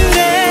くれ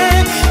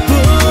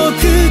僕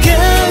が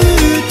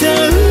歌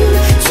う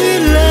つ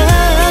ら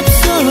く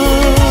そ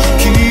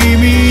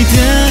君だ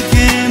け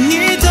に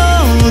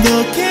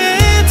届け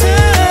た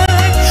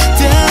い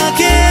だけ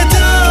ど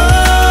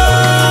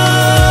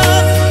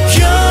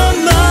You're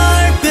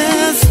my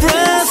best friend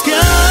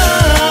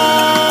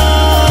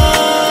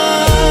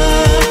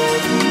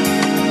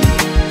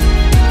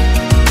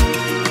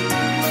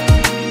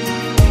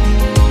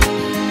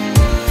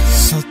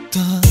そっと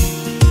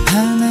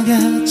花が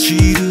散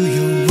るよ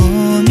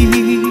うに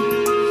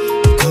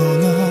こ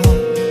の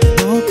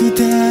僕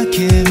だけ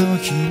の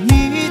秘密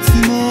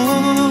も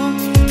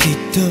きっ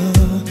と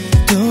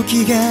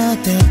時が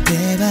経て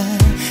ば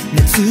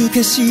懐か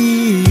し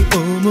い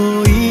思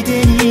い出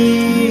に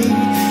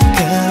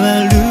変わ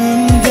る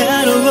んだ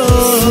ろう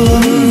そん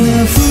な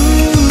風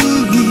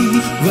に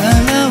笑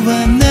わ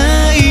な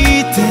い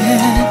で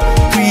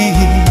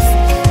Please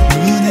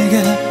胸が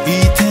痛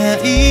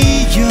い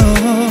よ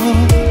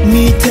見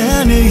た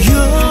目よ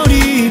り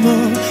も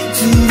ず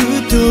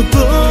っと僕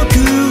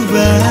は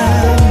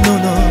の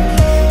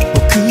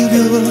臆病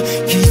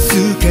気づ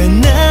か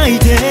ない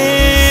で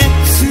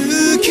好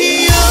き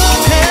を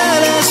照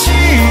らし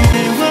て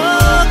お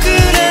く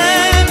れ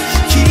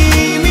君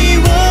を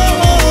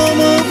思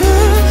う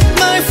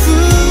My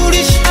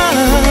foolish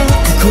heart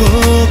心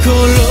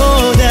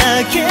だ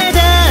け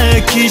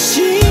抱きし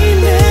め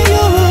よ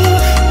う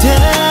だ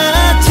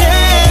って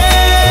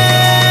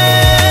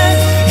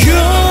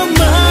You're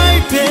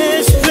my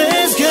best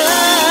friend girl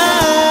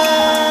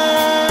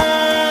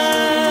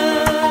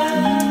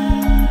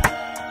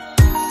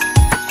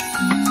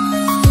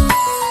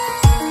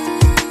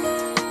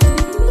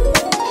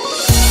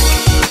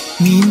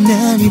みん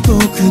なに僕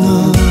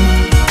の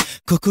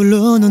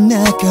心の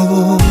中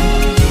を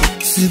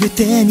全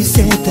て見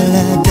せた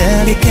ら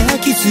誰か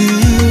傷つ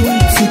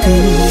く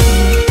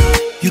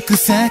行く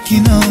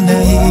先のな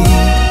い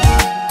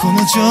この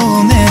情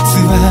熱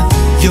は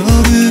夜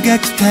が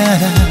来たら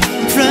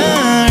プラ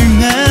イ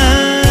マー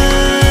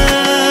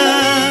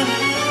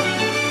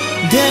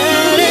誰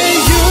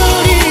よ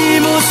り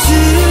も好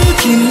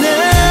き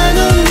なの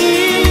に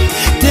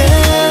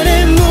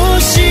誰も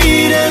知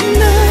らな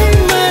い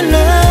My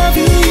love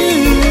you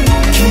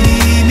君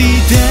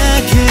だ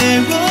け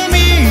を見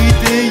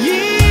てい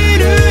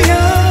るよ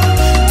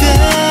だ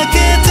け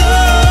ど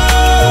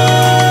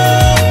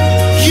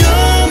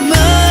You're my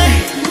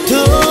鳥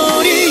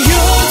よ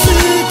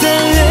伝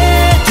え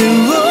て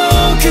お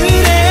く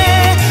れ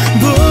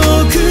僕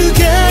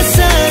が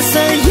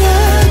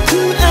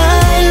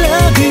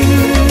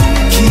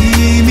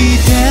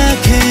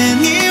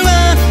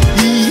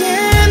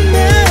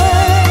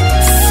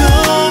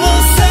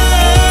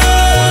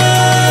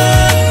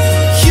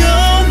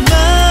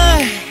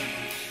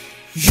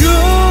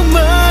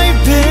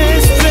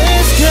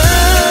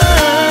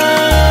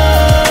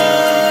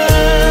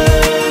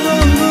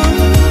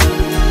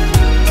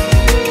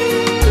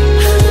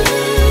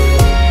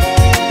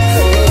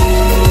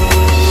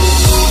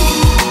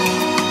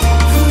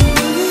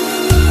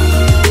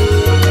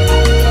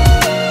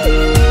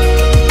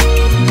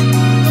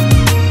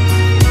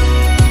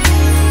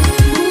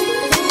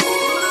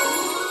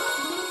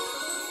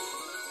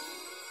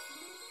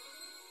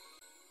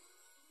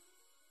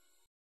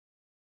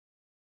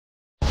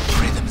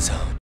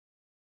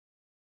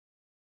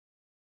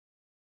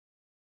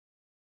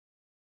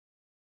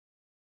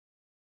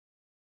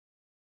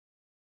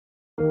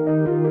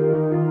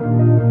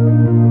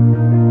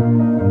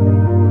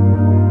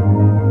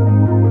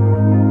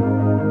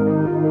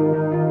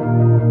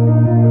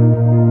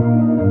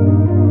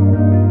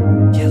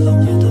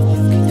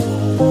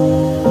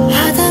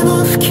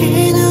き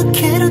抜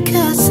ける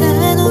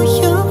風の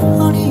よ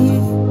うに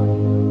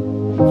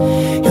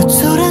夜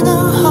空の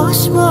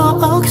星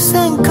も億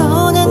千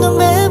光年の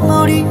メ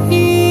モリー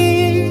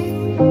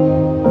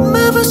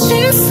眩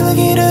しす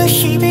ぎる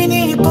日々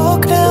に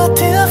僕ら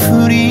手を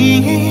振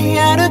り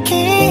歩き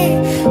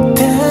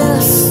出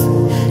す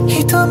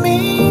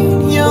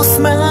瞳 Your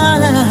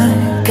smile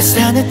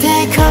重ねて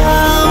いこう、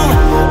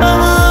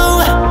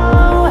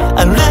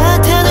あな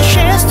たの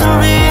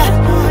history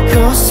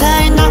交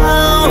際の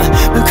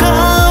向こ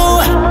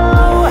う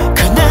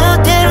奏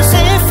でるシン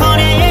フォ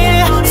ニ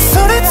ーそ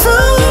れぞ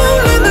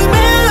れの夢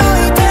を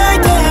抱い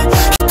て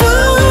一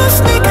つ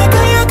に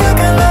輝くか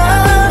ら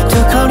ど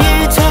こに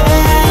いて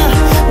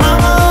も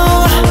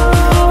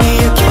見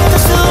上げた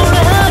空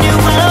に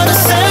は The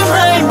same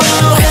rainbow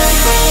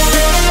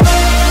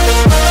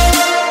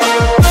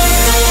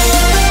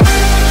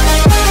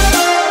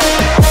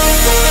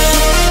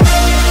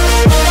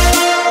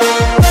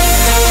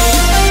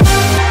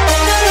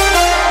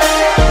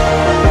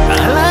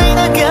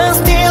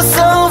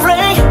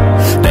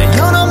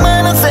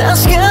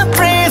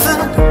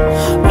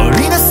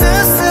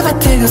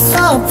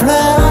So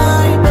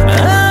blind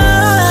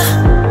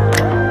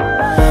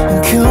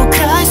境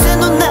界線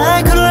のな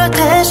いグラデ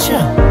ーショ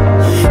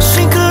ン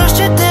シンクロし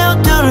て踊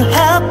る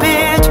ハッピ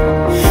ート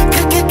か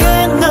けが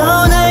えの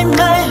ないマ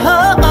イホ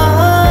ー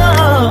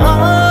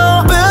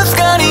ムぶつ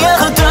かり合う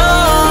ほど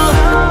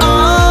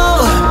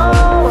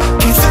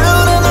絆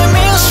の見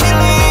知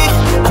り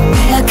雨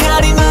上が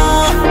りの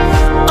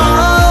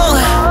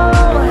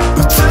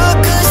美し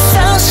さ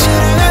知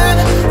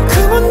る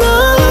雲の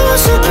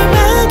隙間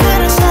か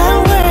ら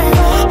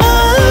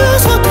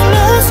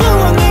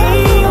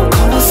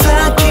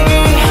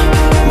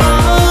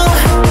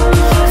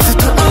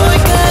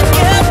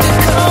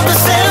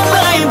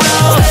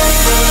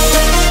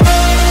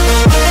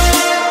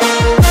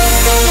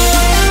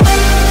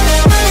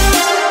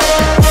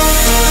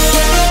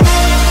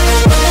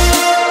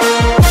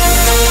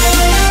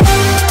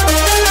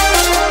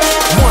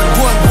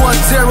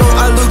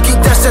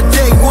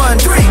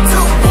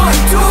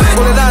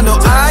俺らの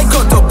合言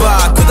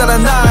葉くだら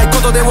ないこ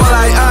とで笑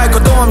い合い子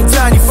供み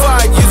たいにフ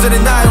ァイト譲れ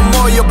ない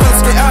思いをぶ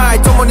つけ合い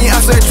共に明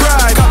日へド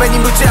ライブ壁に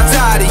ぶち当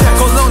たり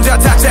転んじゃ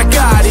立ち上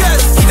がり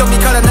瞳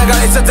から流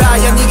れたダ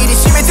イヤ握り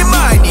しめて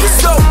前に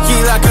そう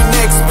開く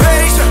next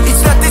page い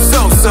つだって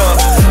そうそう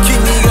君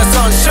が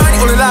サンシャイ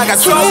ン俺らが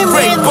so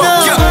rainbow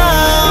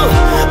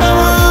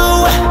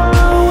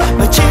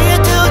街へ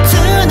とつ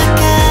な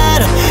が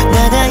る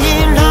七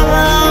色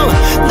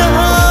の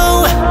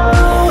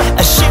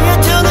足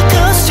跡残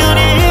すよう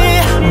に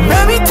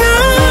涙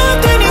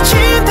手にじ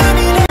んだ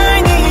未来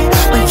に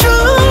迷い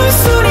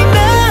そうにな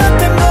っ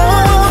ても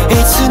い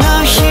つの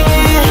日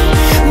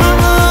も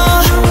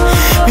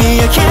見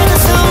上げた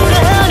空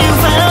に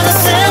は The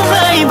same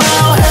rainbow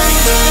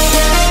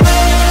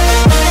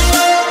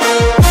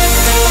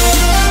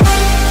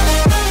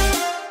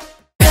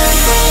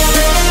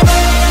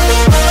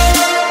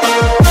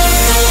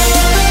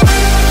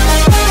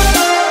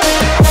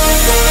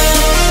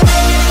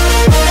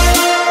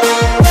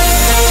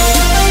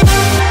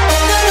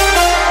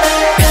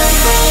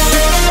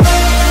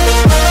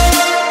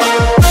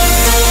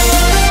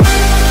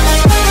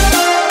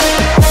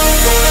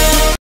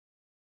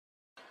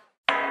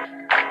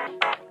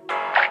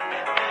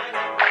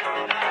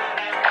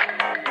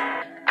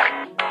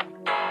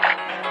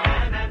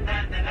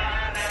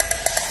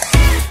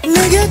ネ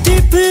ガテ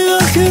ィブを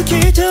吹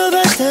き飛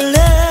ばしたら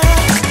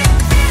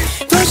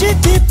ポジ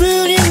ティブ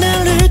に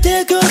なるっ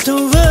てこと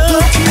を時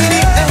に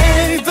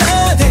エヴ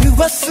ァで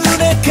忘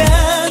れが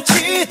ち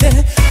で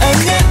案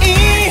外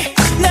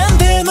何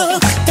でも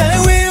大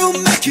上を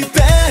巻き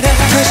ばら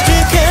決して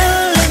変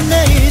わらな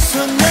いそ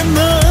んなも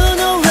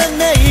のは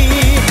ない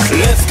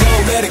Let's go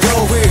let it go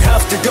we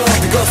have to go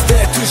because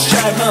that to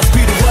shine must be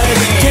the way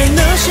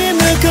楽しむ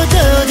こと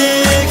で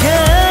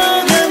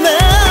頑張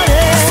れ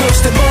そ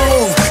しても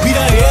う未来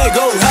へ go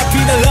happy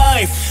na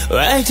life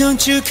Why don't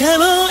you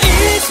come on い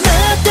つま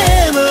で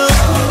も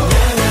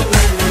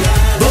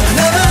僕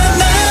らは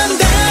なん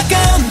だか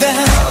んだ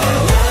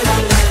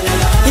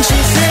She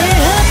say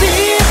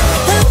happy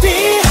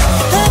happy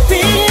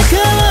happy go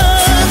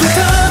ずっ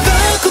とど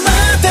こま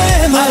で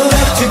も I'll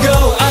let you go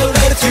I'll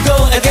let you go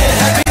and get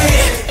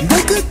happy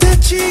僕た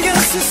ちが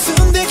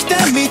進んできた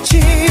道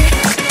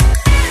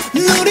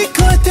乗り越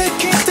えて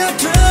きた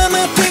ドラマ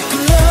ティック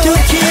ロー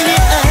時に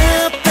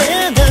アップ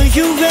and down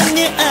ゆえ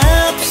にア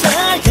ップサ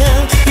イド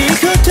いい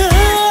こと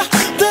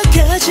ば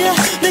かじゃな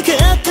か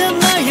った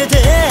前で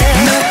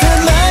また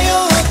迷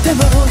っても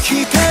光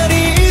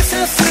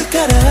さすか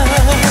ら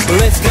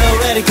Let's go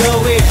let it go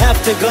we have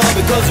to go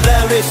because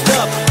love is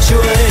stop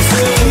sure is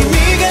true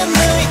君が泣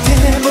い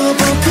ても僕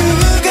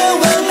が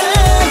笑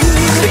う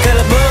だから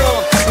も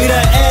う未来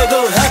へ go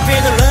happy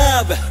na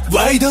love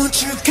Why don't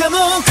you come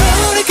on こ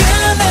れか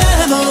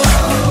らも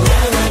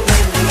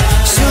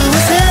幸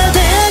せで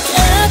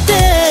あって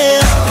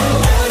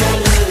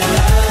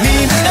み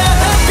んな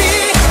ハッピ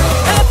ー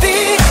ハッピ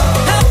ー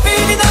ハッピ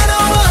ーになろ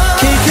う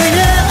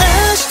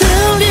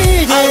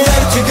I'll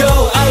let you go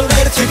I'll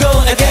let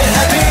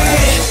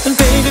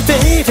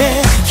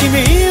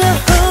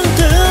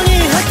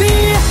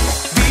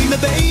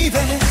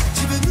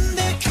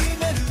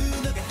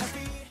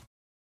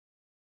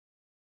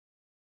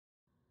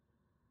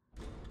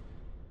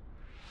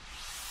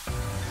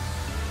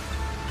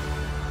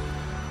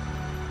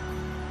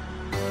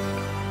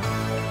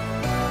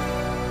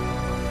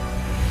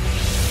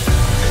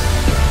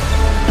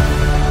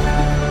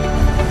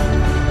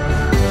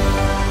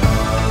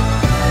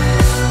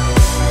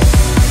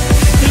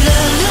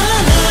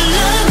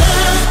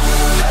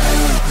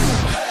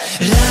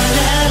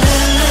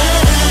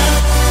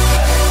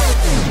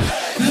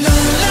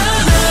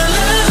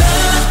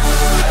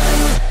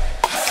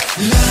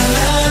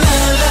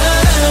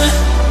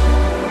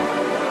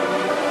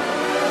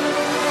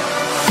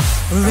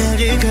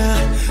Ready go,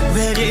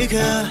 ready go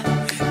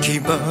希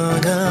望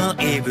の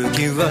息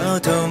吹を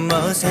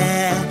灯せ、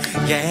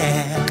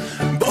yeah、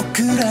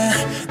僕ら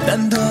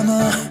何度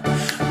も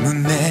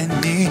胸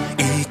に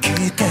言い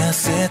聞か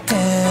せて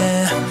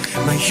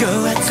迷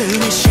わず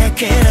に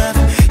Shake it up,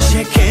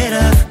 shake it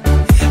up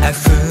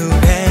溢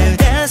れ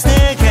出す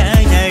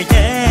願いないで、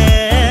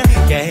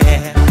yeah、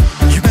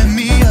夢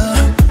見よ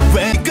う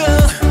Where you go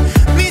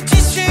道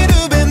しる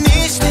べに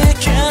して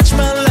Catch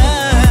my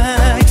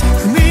light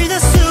踏み出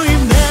す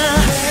今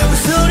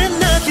恐れ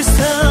なき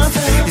Stop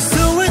It's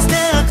always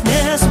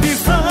darkness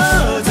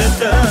before the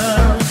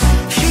dawn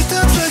一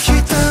つ一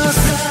つ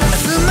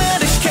集め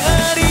る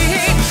光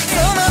そ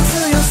の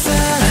強さ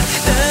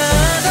た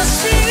だ信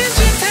じ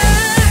て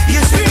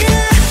Yes we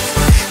are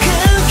歓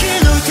喜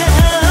の歌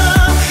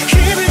を響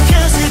か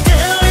せて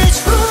Reach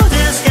for the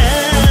sky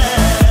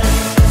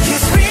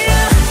Yes we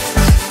are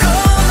こ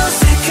の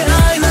世界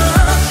の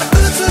美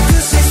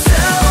しさ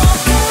を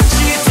感じ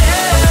て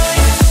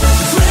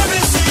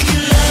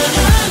Everything la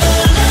la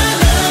la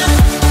la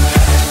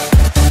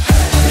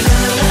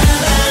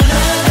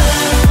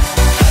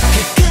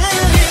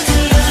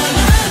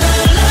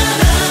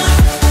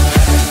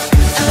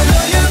あの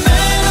夢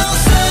の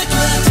先ま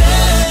で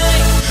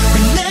We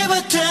never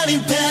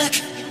turning back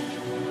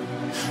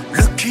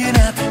Looking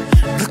up,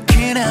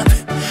 looking up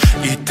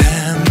痛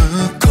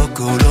む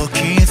心刻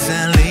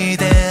り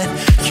で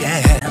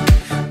Yeah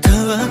遠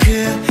く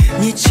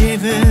に散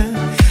る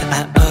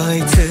青い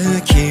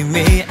月見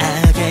上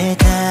げ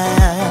た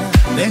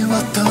目を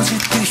閉じ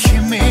て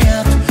Hear me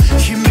up,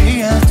 hear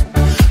me up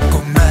ご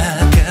ま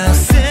か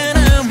せな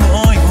い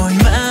想いを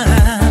今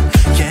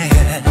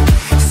Yeah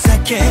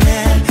叫べ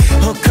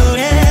誇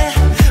れ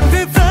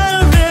Viva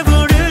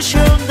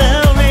Revolution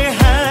that we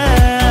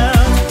have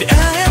出会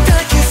えた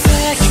奇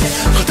跡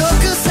孤独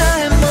さ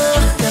えも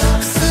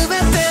全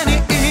てに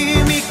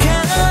意味が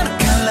ある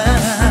から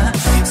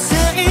さ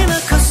あ今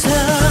こそ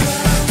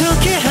解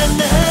き放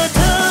と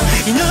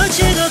う命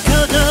の鼓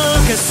動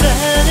重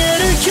ね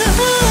るよ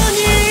うに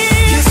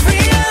Yes we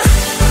are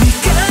未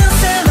完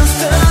成のス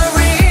トー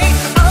リ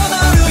ー踊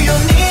るよう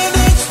に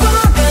Reach for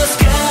the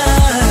sky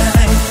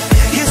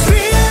Yes we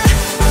are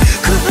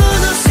こ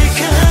の世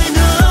界の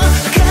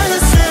儚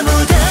さも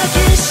抱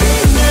きし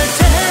め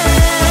て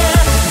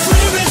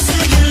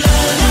Everything la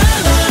la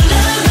la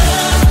la la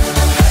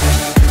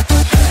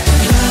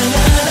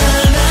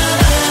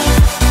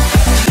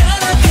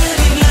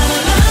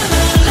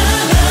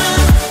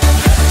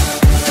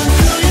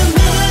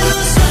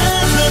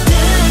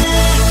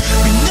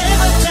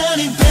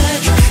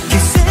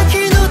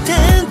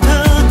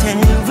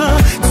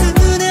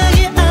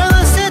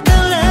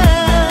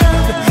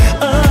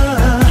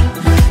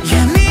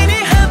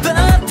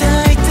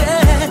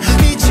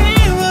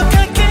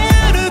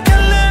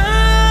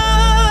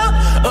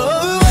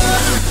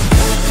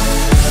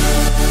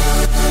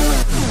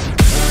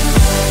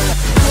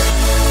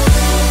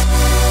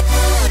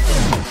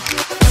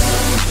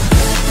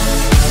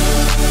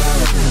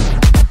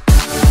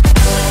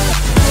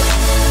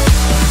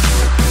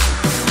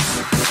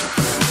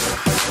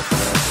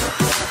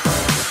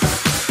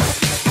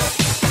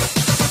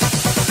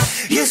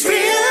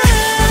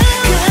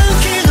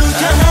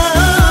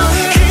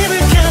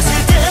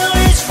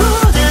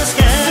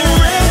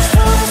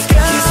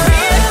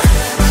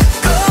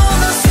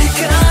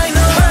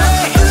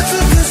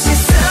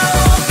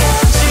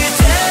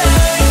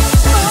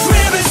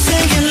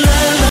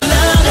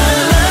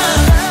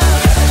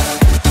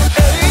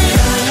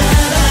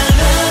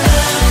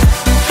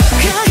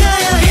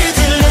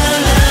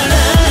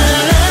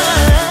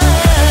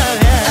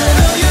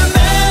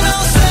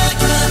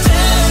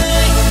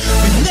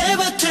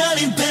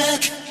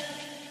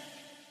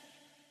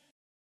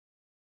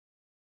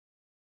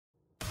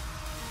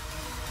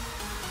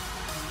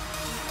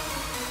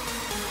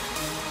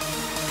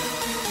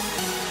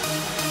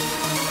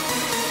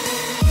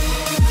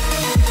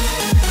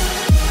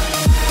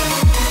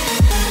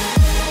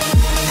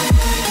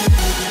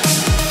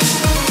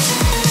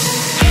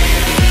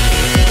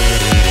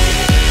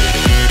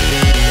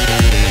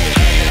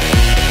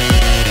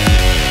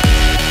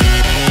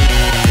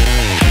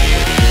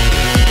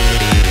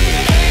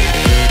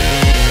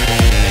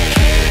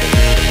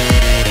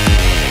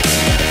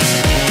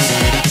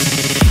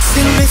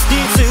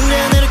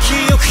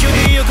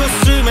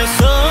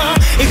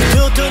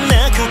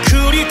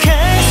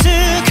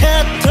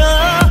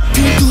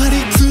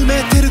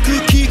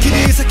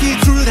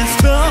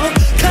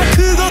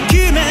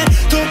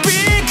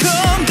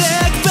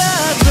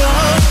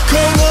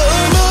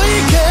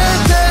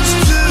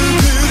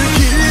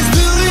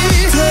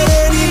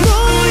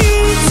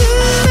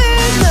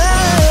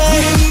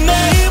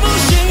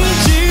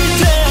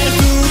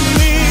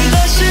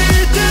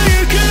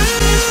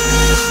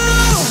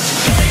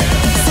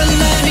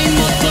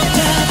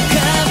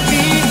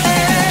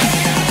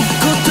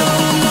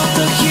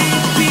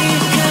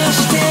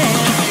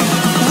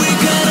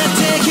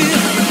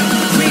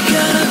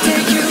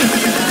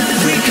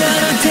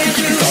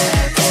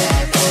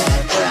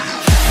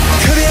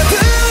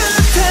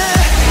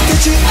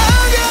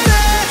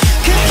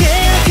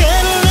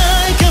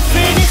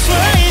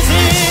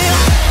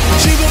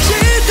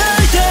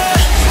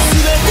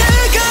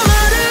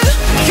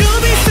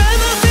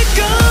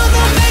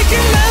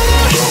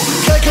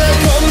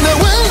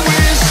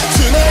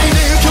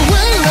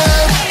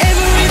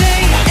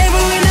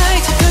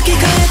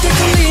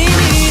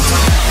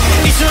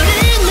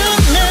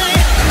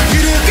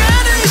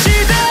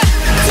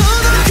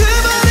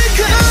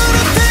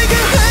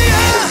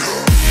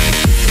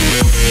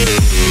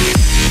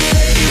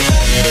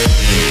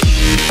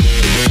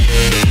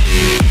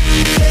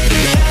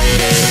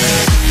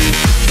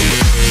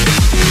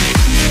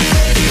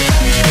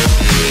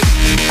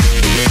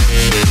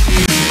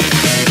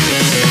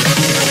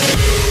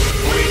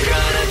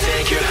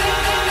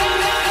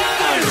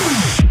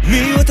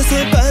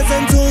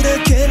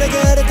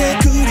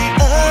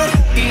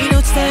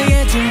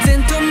全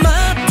然と瞬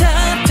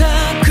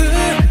く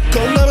こ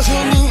んな場所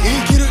に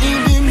生きる意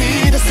味見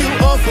出すオ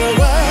ファー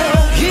は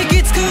行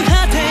き着く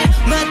果て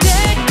まで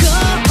Go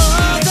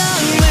all the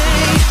way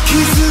傷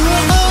を負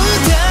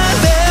うた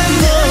め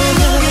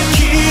もが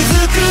気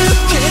づく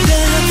けた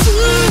夏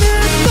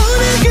の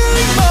願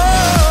いを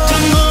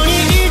共に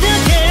抱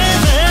け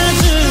ば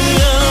強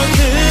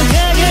く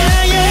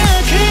輝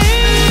き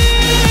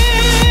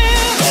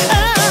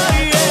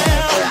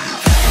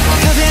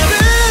風ぶ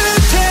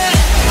って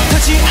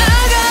立ち上が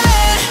れ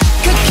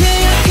駆け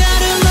上が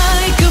る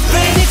Like a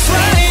phoenix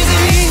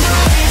rising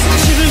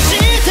潰して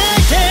いて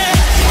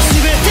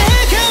全て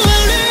変わ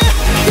る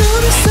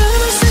夜さ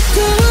ませと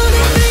に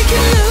Make it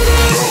loud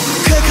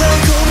抱え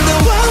込んだ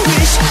One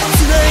wish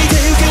繋いで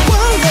ゆけ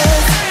One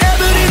life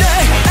Every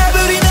day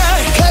Every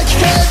night 書き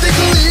換えてく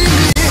意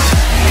味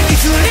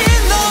偽り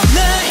のな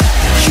い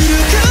揺る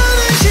が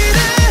ないしで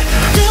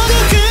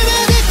届くま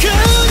でこ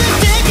うなっ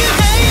てく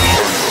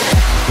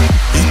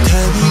痛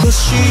みを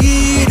知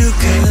る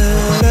か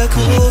らこ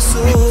そ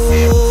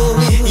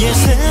優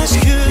し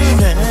く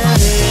なれ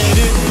る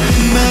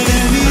まだ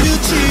見ぬ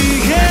血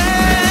が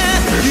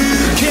行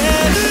け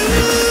る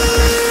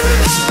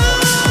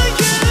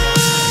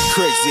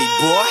Crazy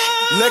boy,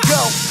 let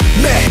go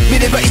目見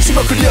れば一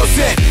目瞭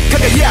然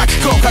輝く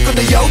広角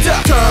のよう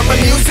だ Turn my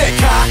music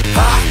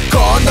こ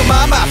の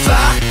ままフ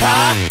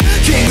ラ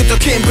キングと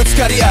金ぶつ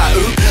かり合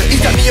う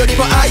痛みより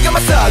も愛が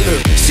勝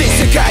る新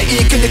世界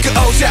生き抜く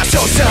王者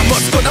勝者持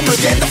つこの無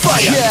限のファ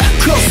イヤ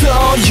ー Close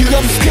on, you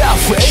got the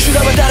scarface 修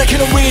羅場だらけ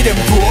の Rhythm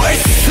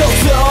voice 想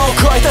像を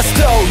超えたス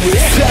トーリー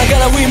さあか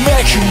ら We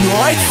make you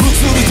noise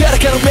映る誰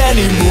かの目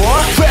にも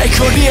Fake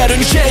をリアル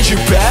に change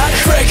it back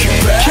Break it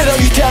back けど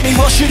痛み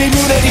を知り胸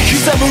に刻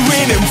む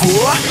Rhythm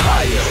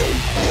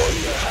voice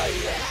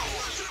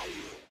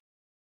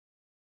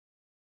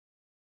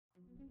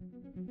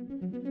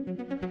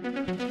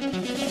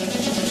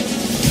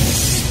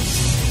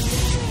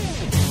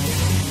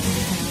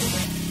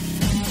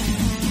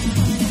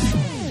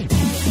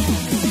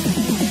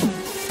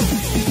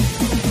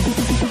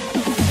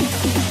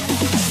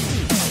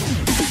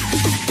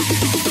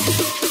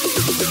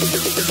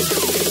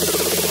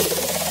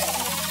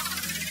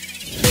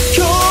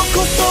今日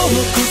こそ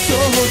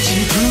自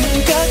分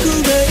革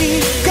命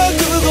覚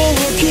悟を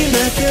決め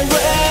て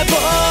Revolution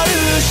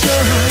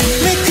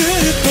めく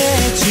るペ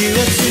ージは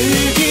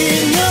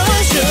次の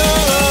章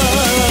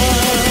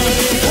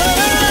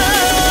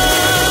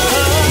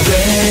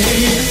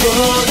Ready for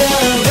the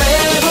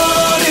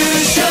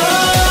revolution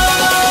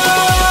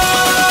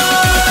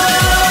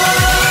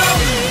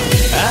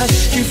悪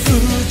しき風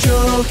潮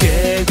迎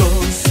合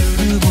す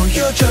るもよ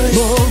ちょい文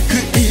句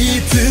言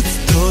いつつ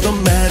とど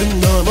める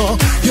のも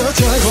よ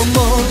ちょいコモ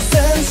ンセ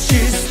ンスシ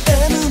ステ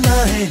ム前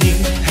に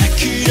諦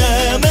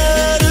め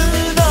る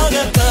のが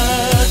パ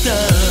ター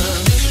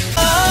ンあ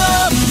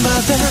あま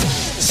た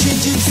真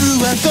実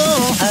はどう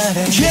あれ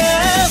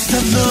Yes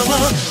のを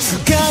使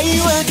い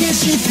分け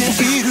して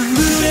いるブ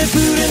レブ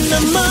レな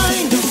マ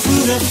インドフ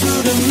ラフ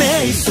ラ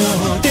瞑想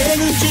出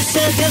口探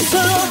そ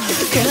う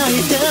階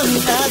段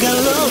上が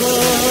ろう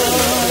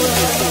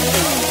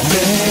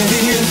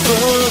Ready for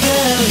the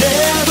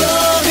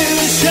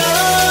revolution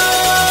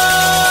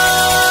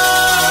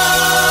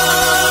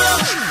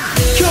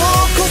今日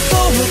こそ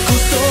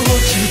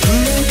自分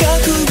革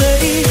命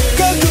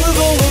覚悟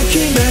を決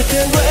めて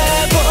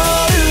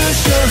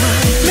Revolution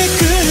めく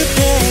るペ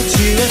ージ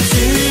は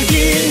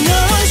次の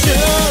章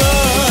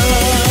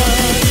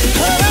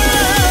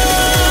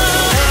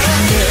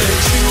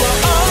You are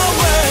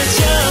always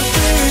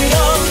jumping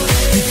on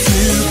いつ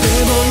で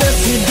もな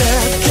しだ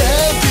け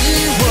Be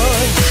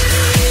one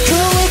今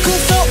日こ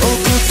そ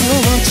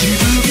自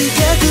分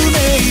革命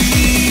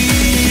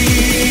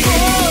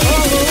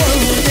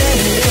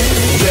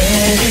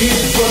Ready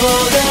for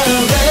the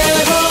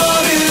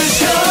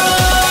revolution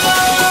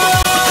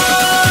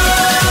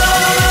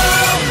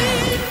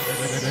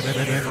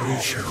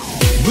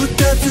無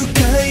駄遣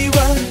いは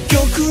良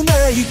くな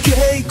い傾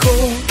向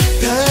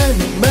タイム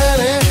マ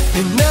ネ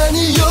ー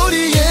何より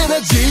エナ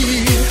ジ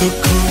ーど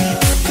こに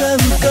使う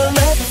か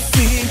Let's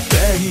see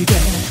baby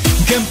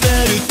頑張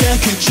るだ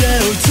けじゃ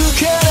追いつ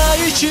けな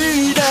い時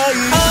代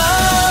あ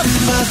あ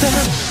また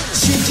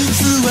真実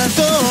はど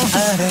う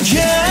あれ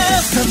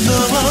Yes の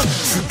を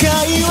使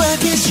い分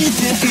けし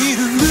ている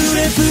ブ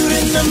レブレ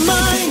なマ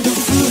インドフ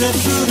ラフ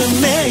ラ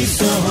瞑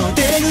想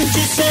出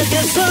口探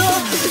そう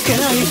階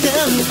段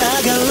上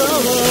がろ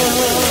う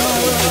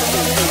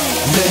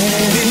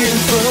Ready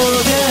for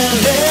the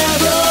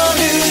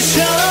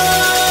revolution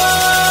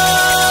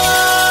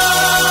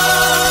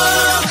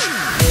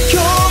今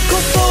日こ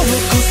そ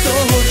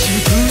自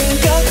分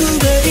革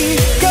命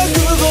覚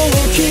悟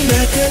を決め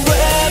て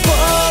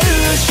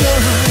Revolution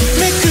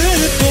めくる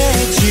ペ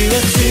ージは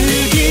次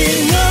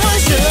の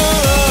章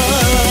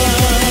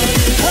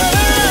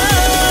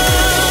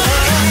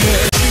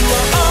You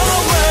are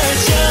always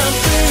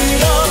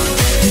jumping on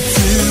いつ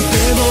で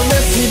もな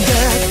しだ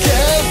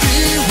け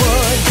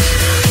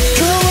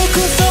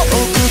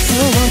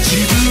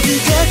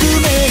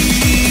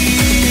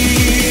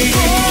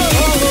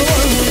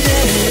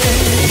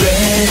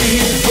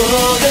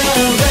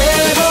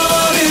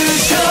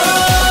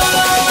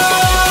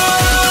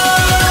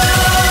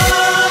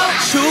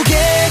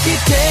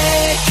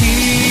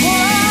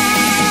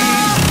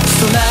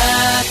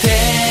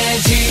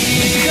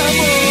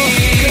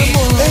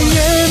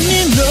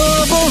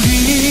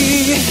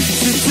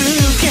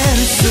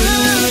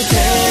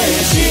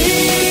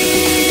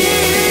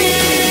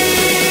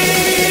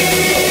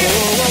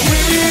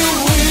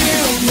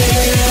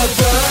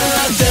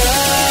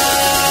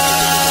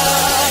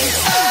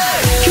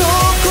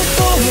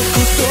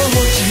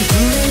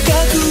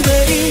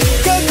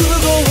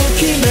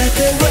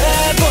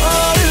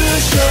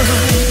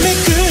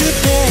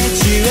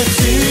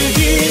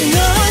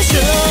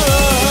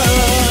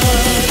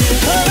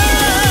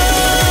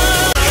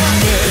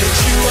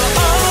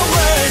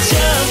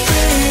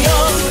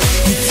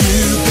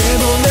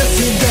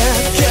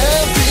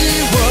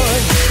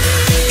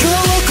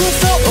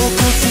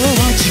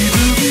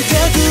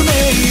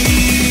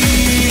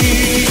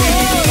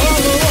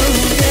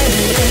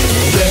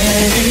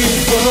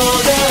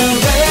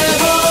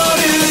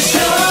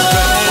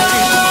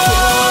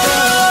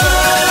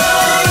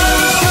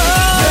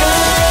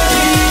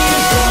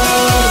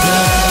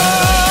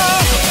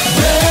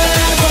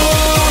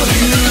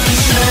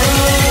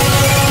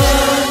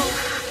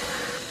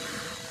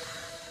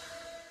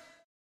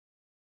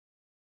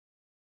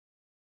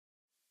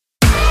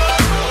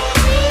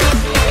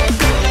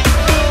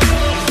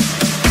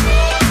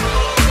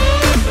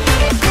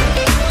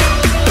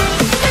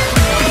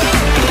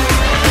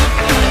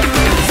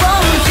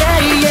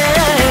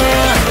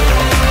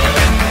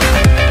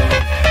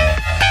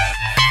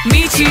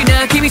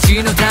き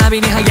道のた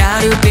びに流行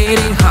るビーデ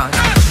ィングハート、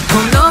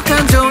この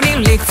感情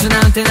に理屈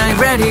なんてない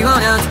Ready or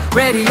not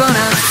Ready or not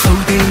そう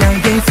でな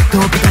いで飛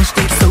び出し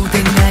てきそう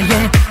でないで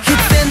必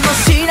然の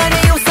シナリ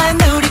オさえ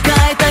塗り替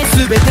えたい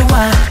全て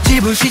は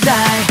自分次第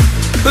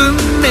運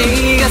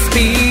命がスピ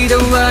ードを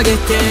上げ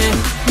て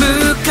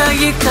向か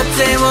い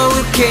風を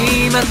受け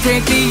今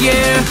Take the year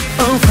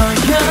On fire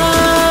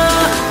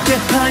で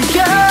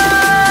fire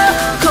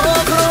心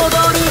躍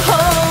る方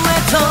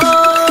へと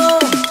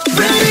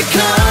Ready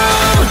go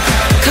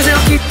風を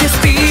切ってス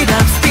ピードア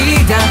ップスピ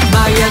ードアップ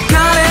舞い上が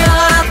れ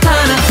新た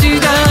な時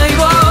代を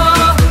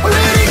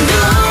Ready go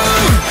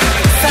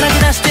さらけ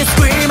出して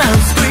Scream out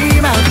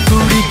Scream out 振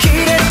り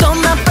切れど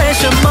んなプレッ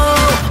シャーも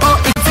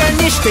追い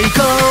前にしてい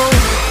こ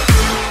う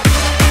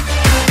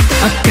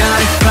I got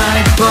it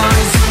right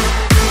boys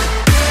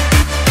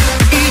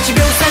 1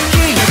秒先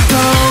へと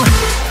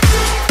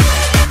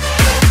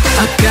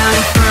I got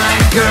it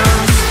right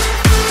girls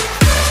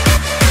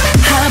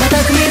羽ば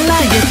たく未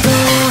来へ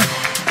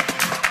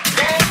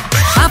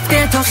アップ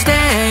デートして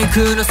い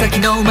くの先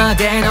のま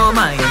での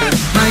前迷い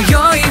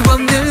を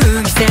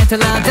抜き捨てた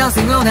ら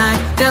Dancing all night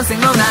Dancing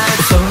all night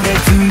それ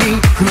ずに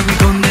踏み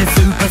込んでス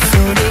ーパーソ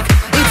ニッ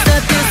クいつだ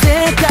って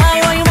世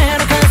界は夢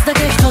の数だ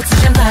け一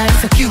つじゃない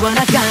先は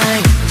長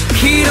い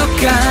広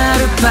が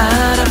るパ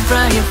ラフ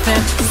ライエフェ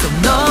クトそ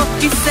の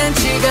1セン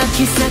チが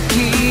奇跡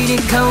に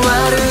変わ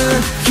る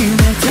決め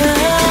た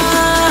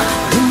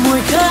思い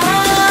が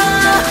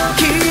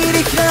切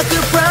り開く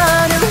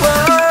Brand new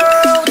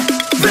world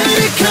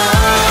Ready go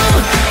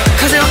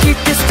風を切っ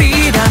てスピ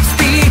ードアップス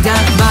ピードアッ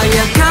プ舞い上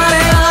がれ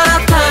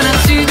新たな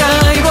時代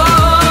を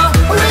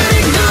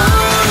Ready go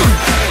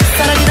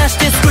さらに出し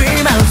て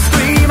Scream out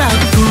Scream out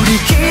振り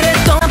切れ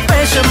どんなプ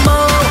レッシャー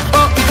も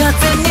追い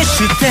風にし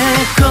て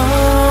こ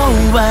う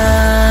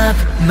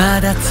ま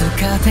だつ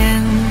かて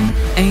ん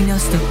Ain't no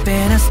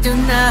stopping us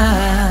tonight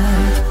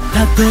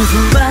例え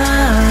ば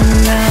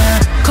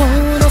こ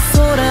の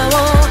空を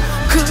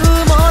曇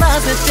ら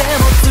せて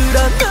も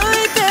貫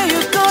いてゆ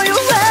こうよ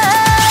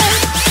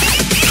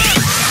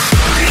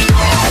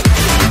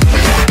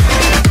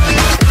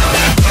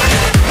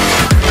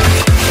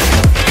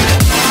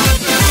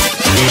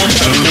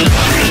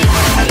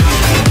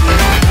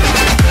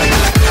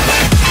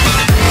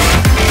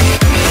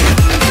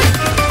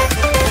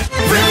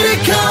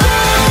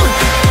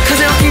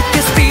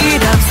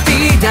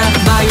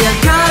舞い上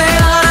がれ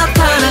新た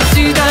な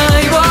時代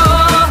を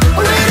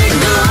Ready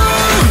go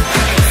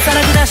さら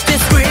け出して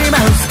Scream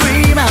out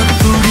Scream out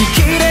振り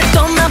切れ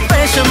どんなプレ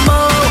ッシャーも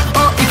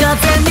追い風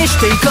にし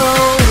ていこう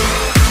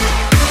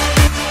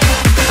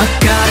I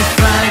got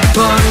it right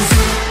boys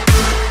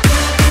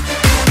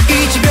 1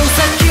秒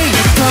先へ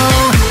と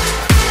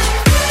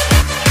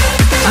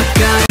I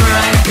got it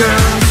right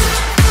girls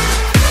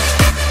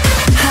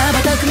羽ば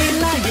たく未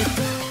来へ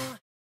と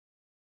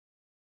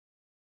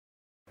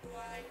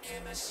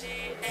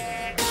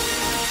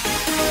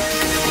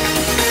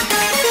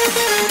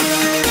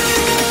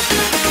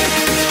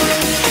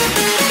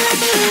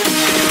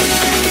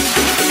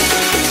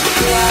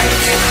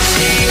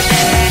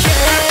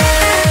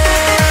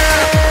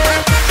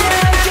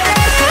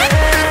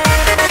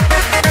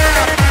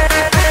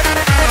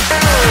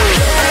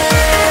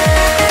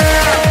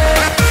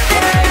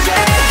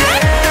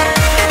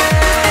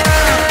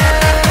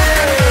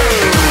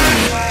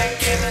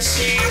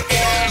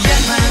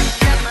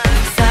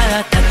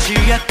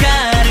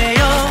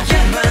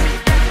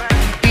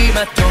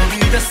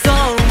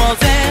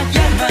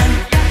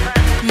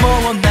も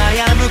う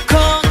悩むこ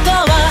と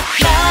は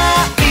な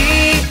い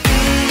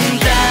ん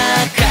だ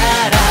か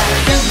ら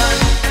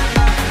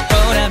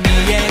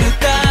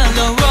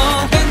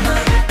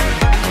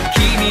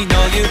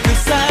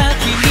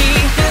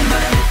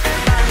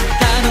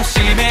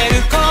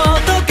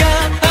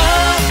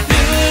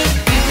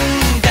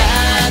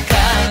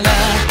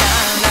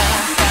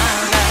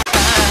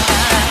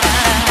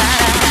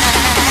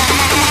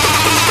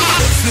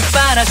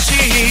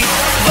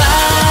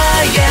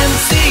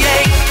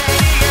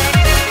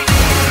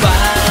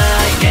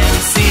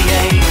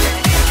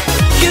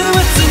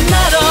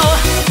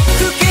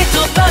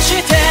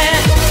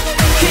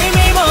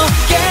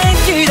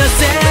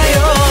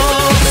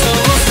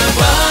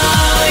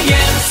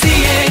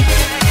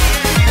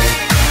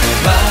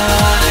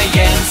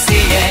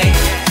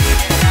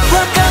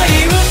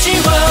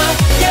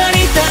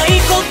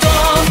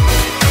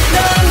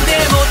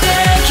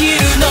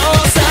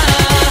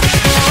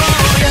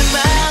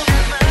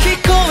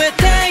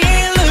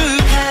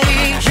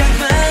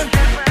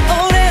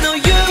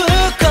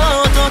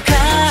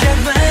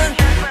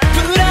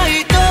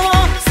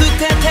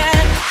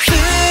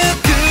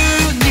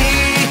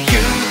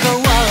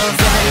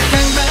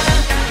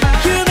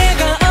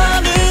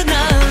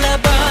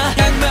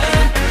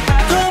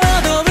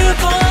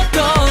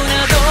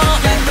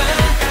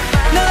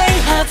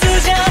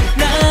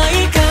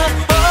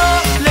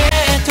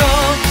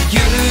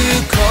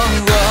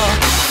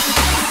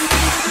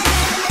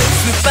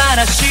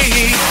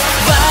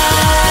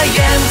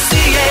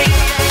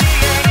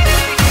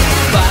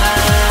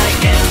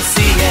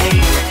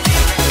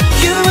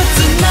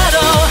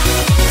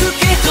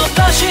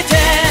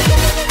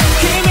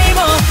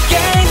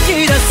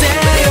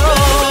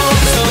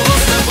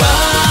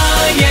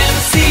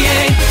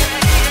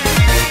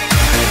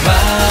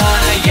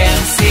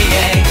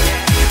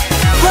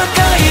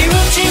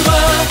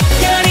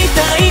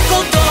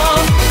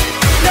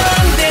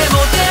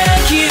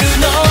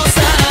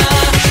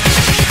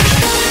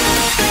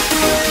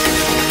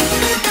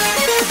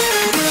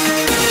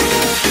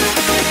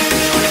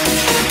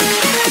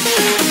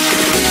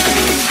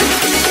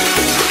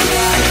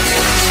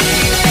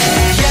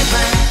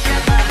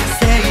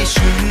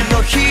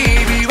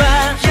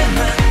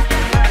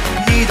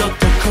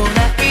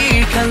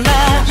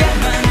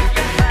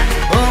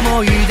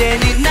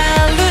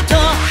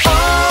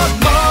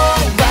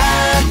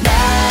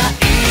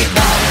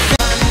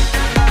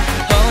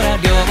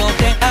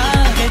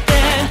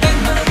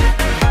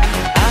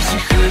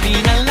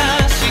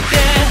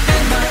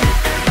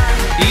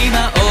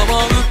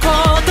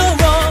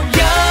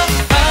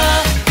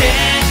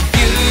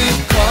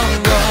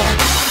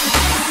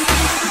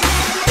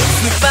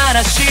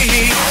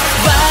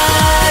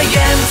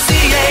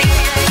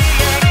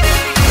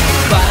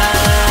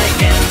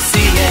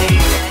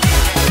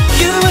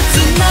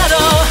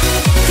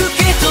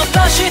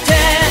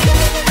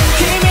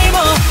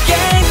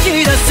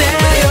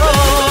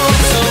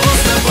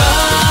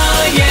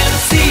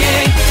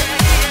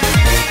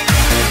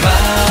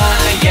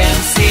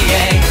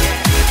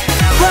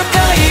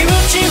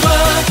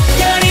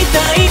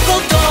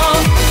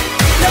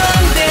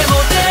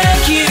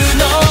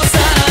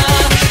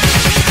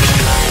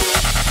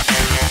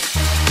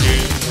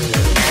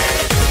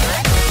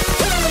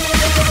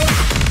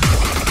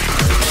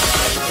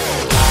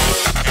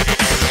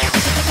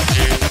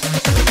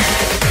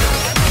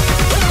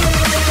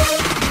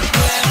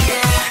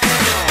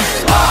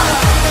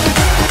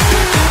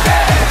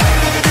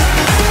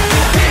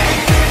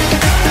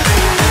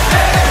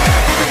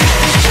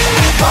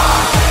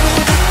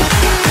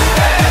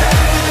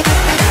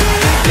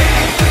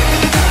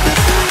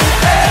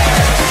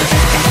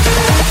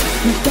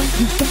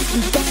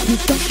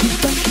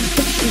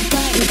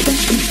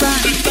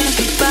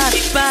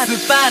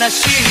晴ら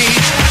しい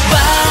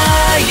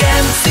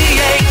YMCA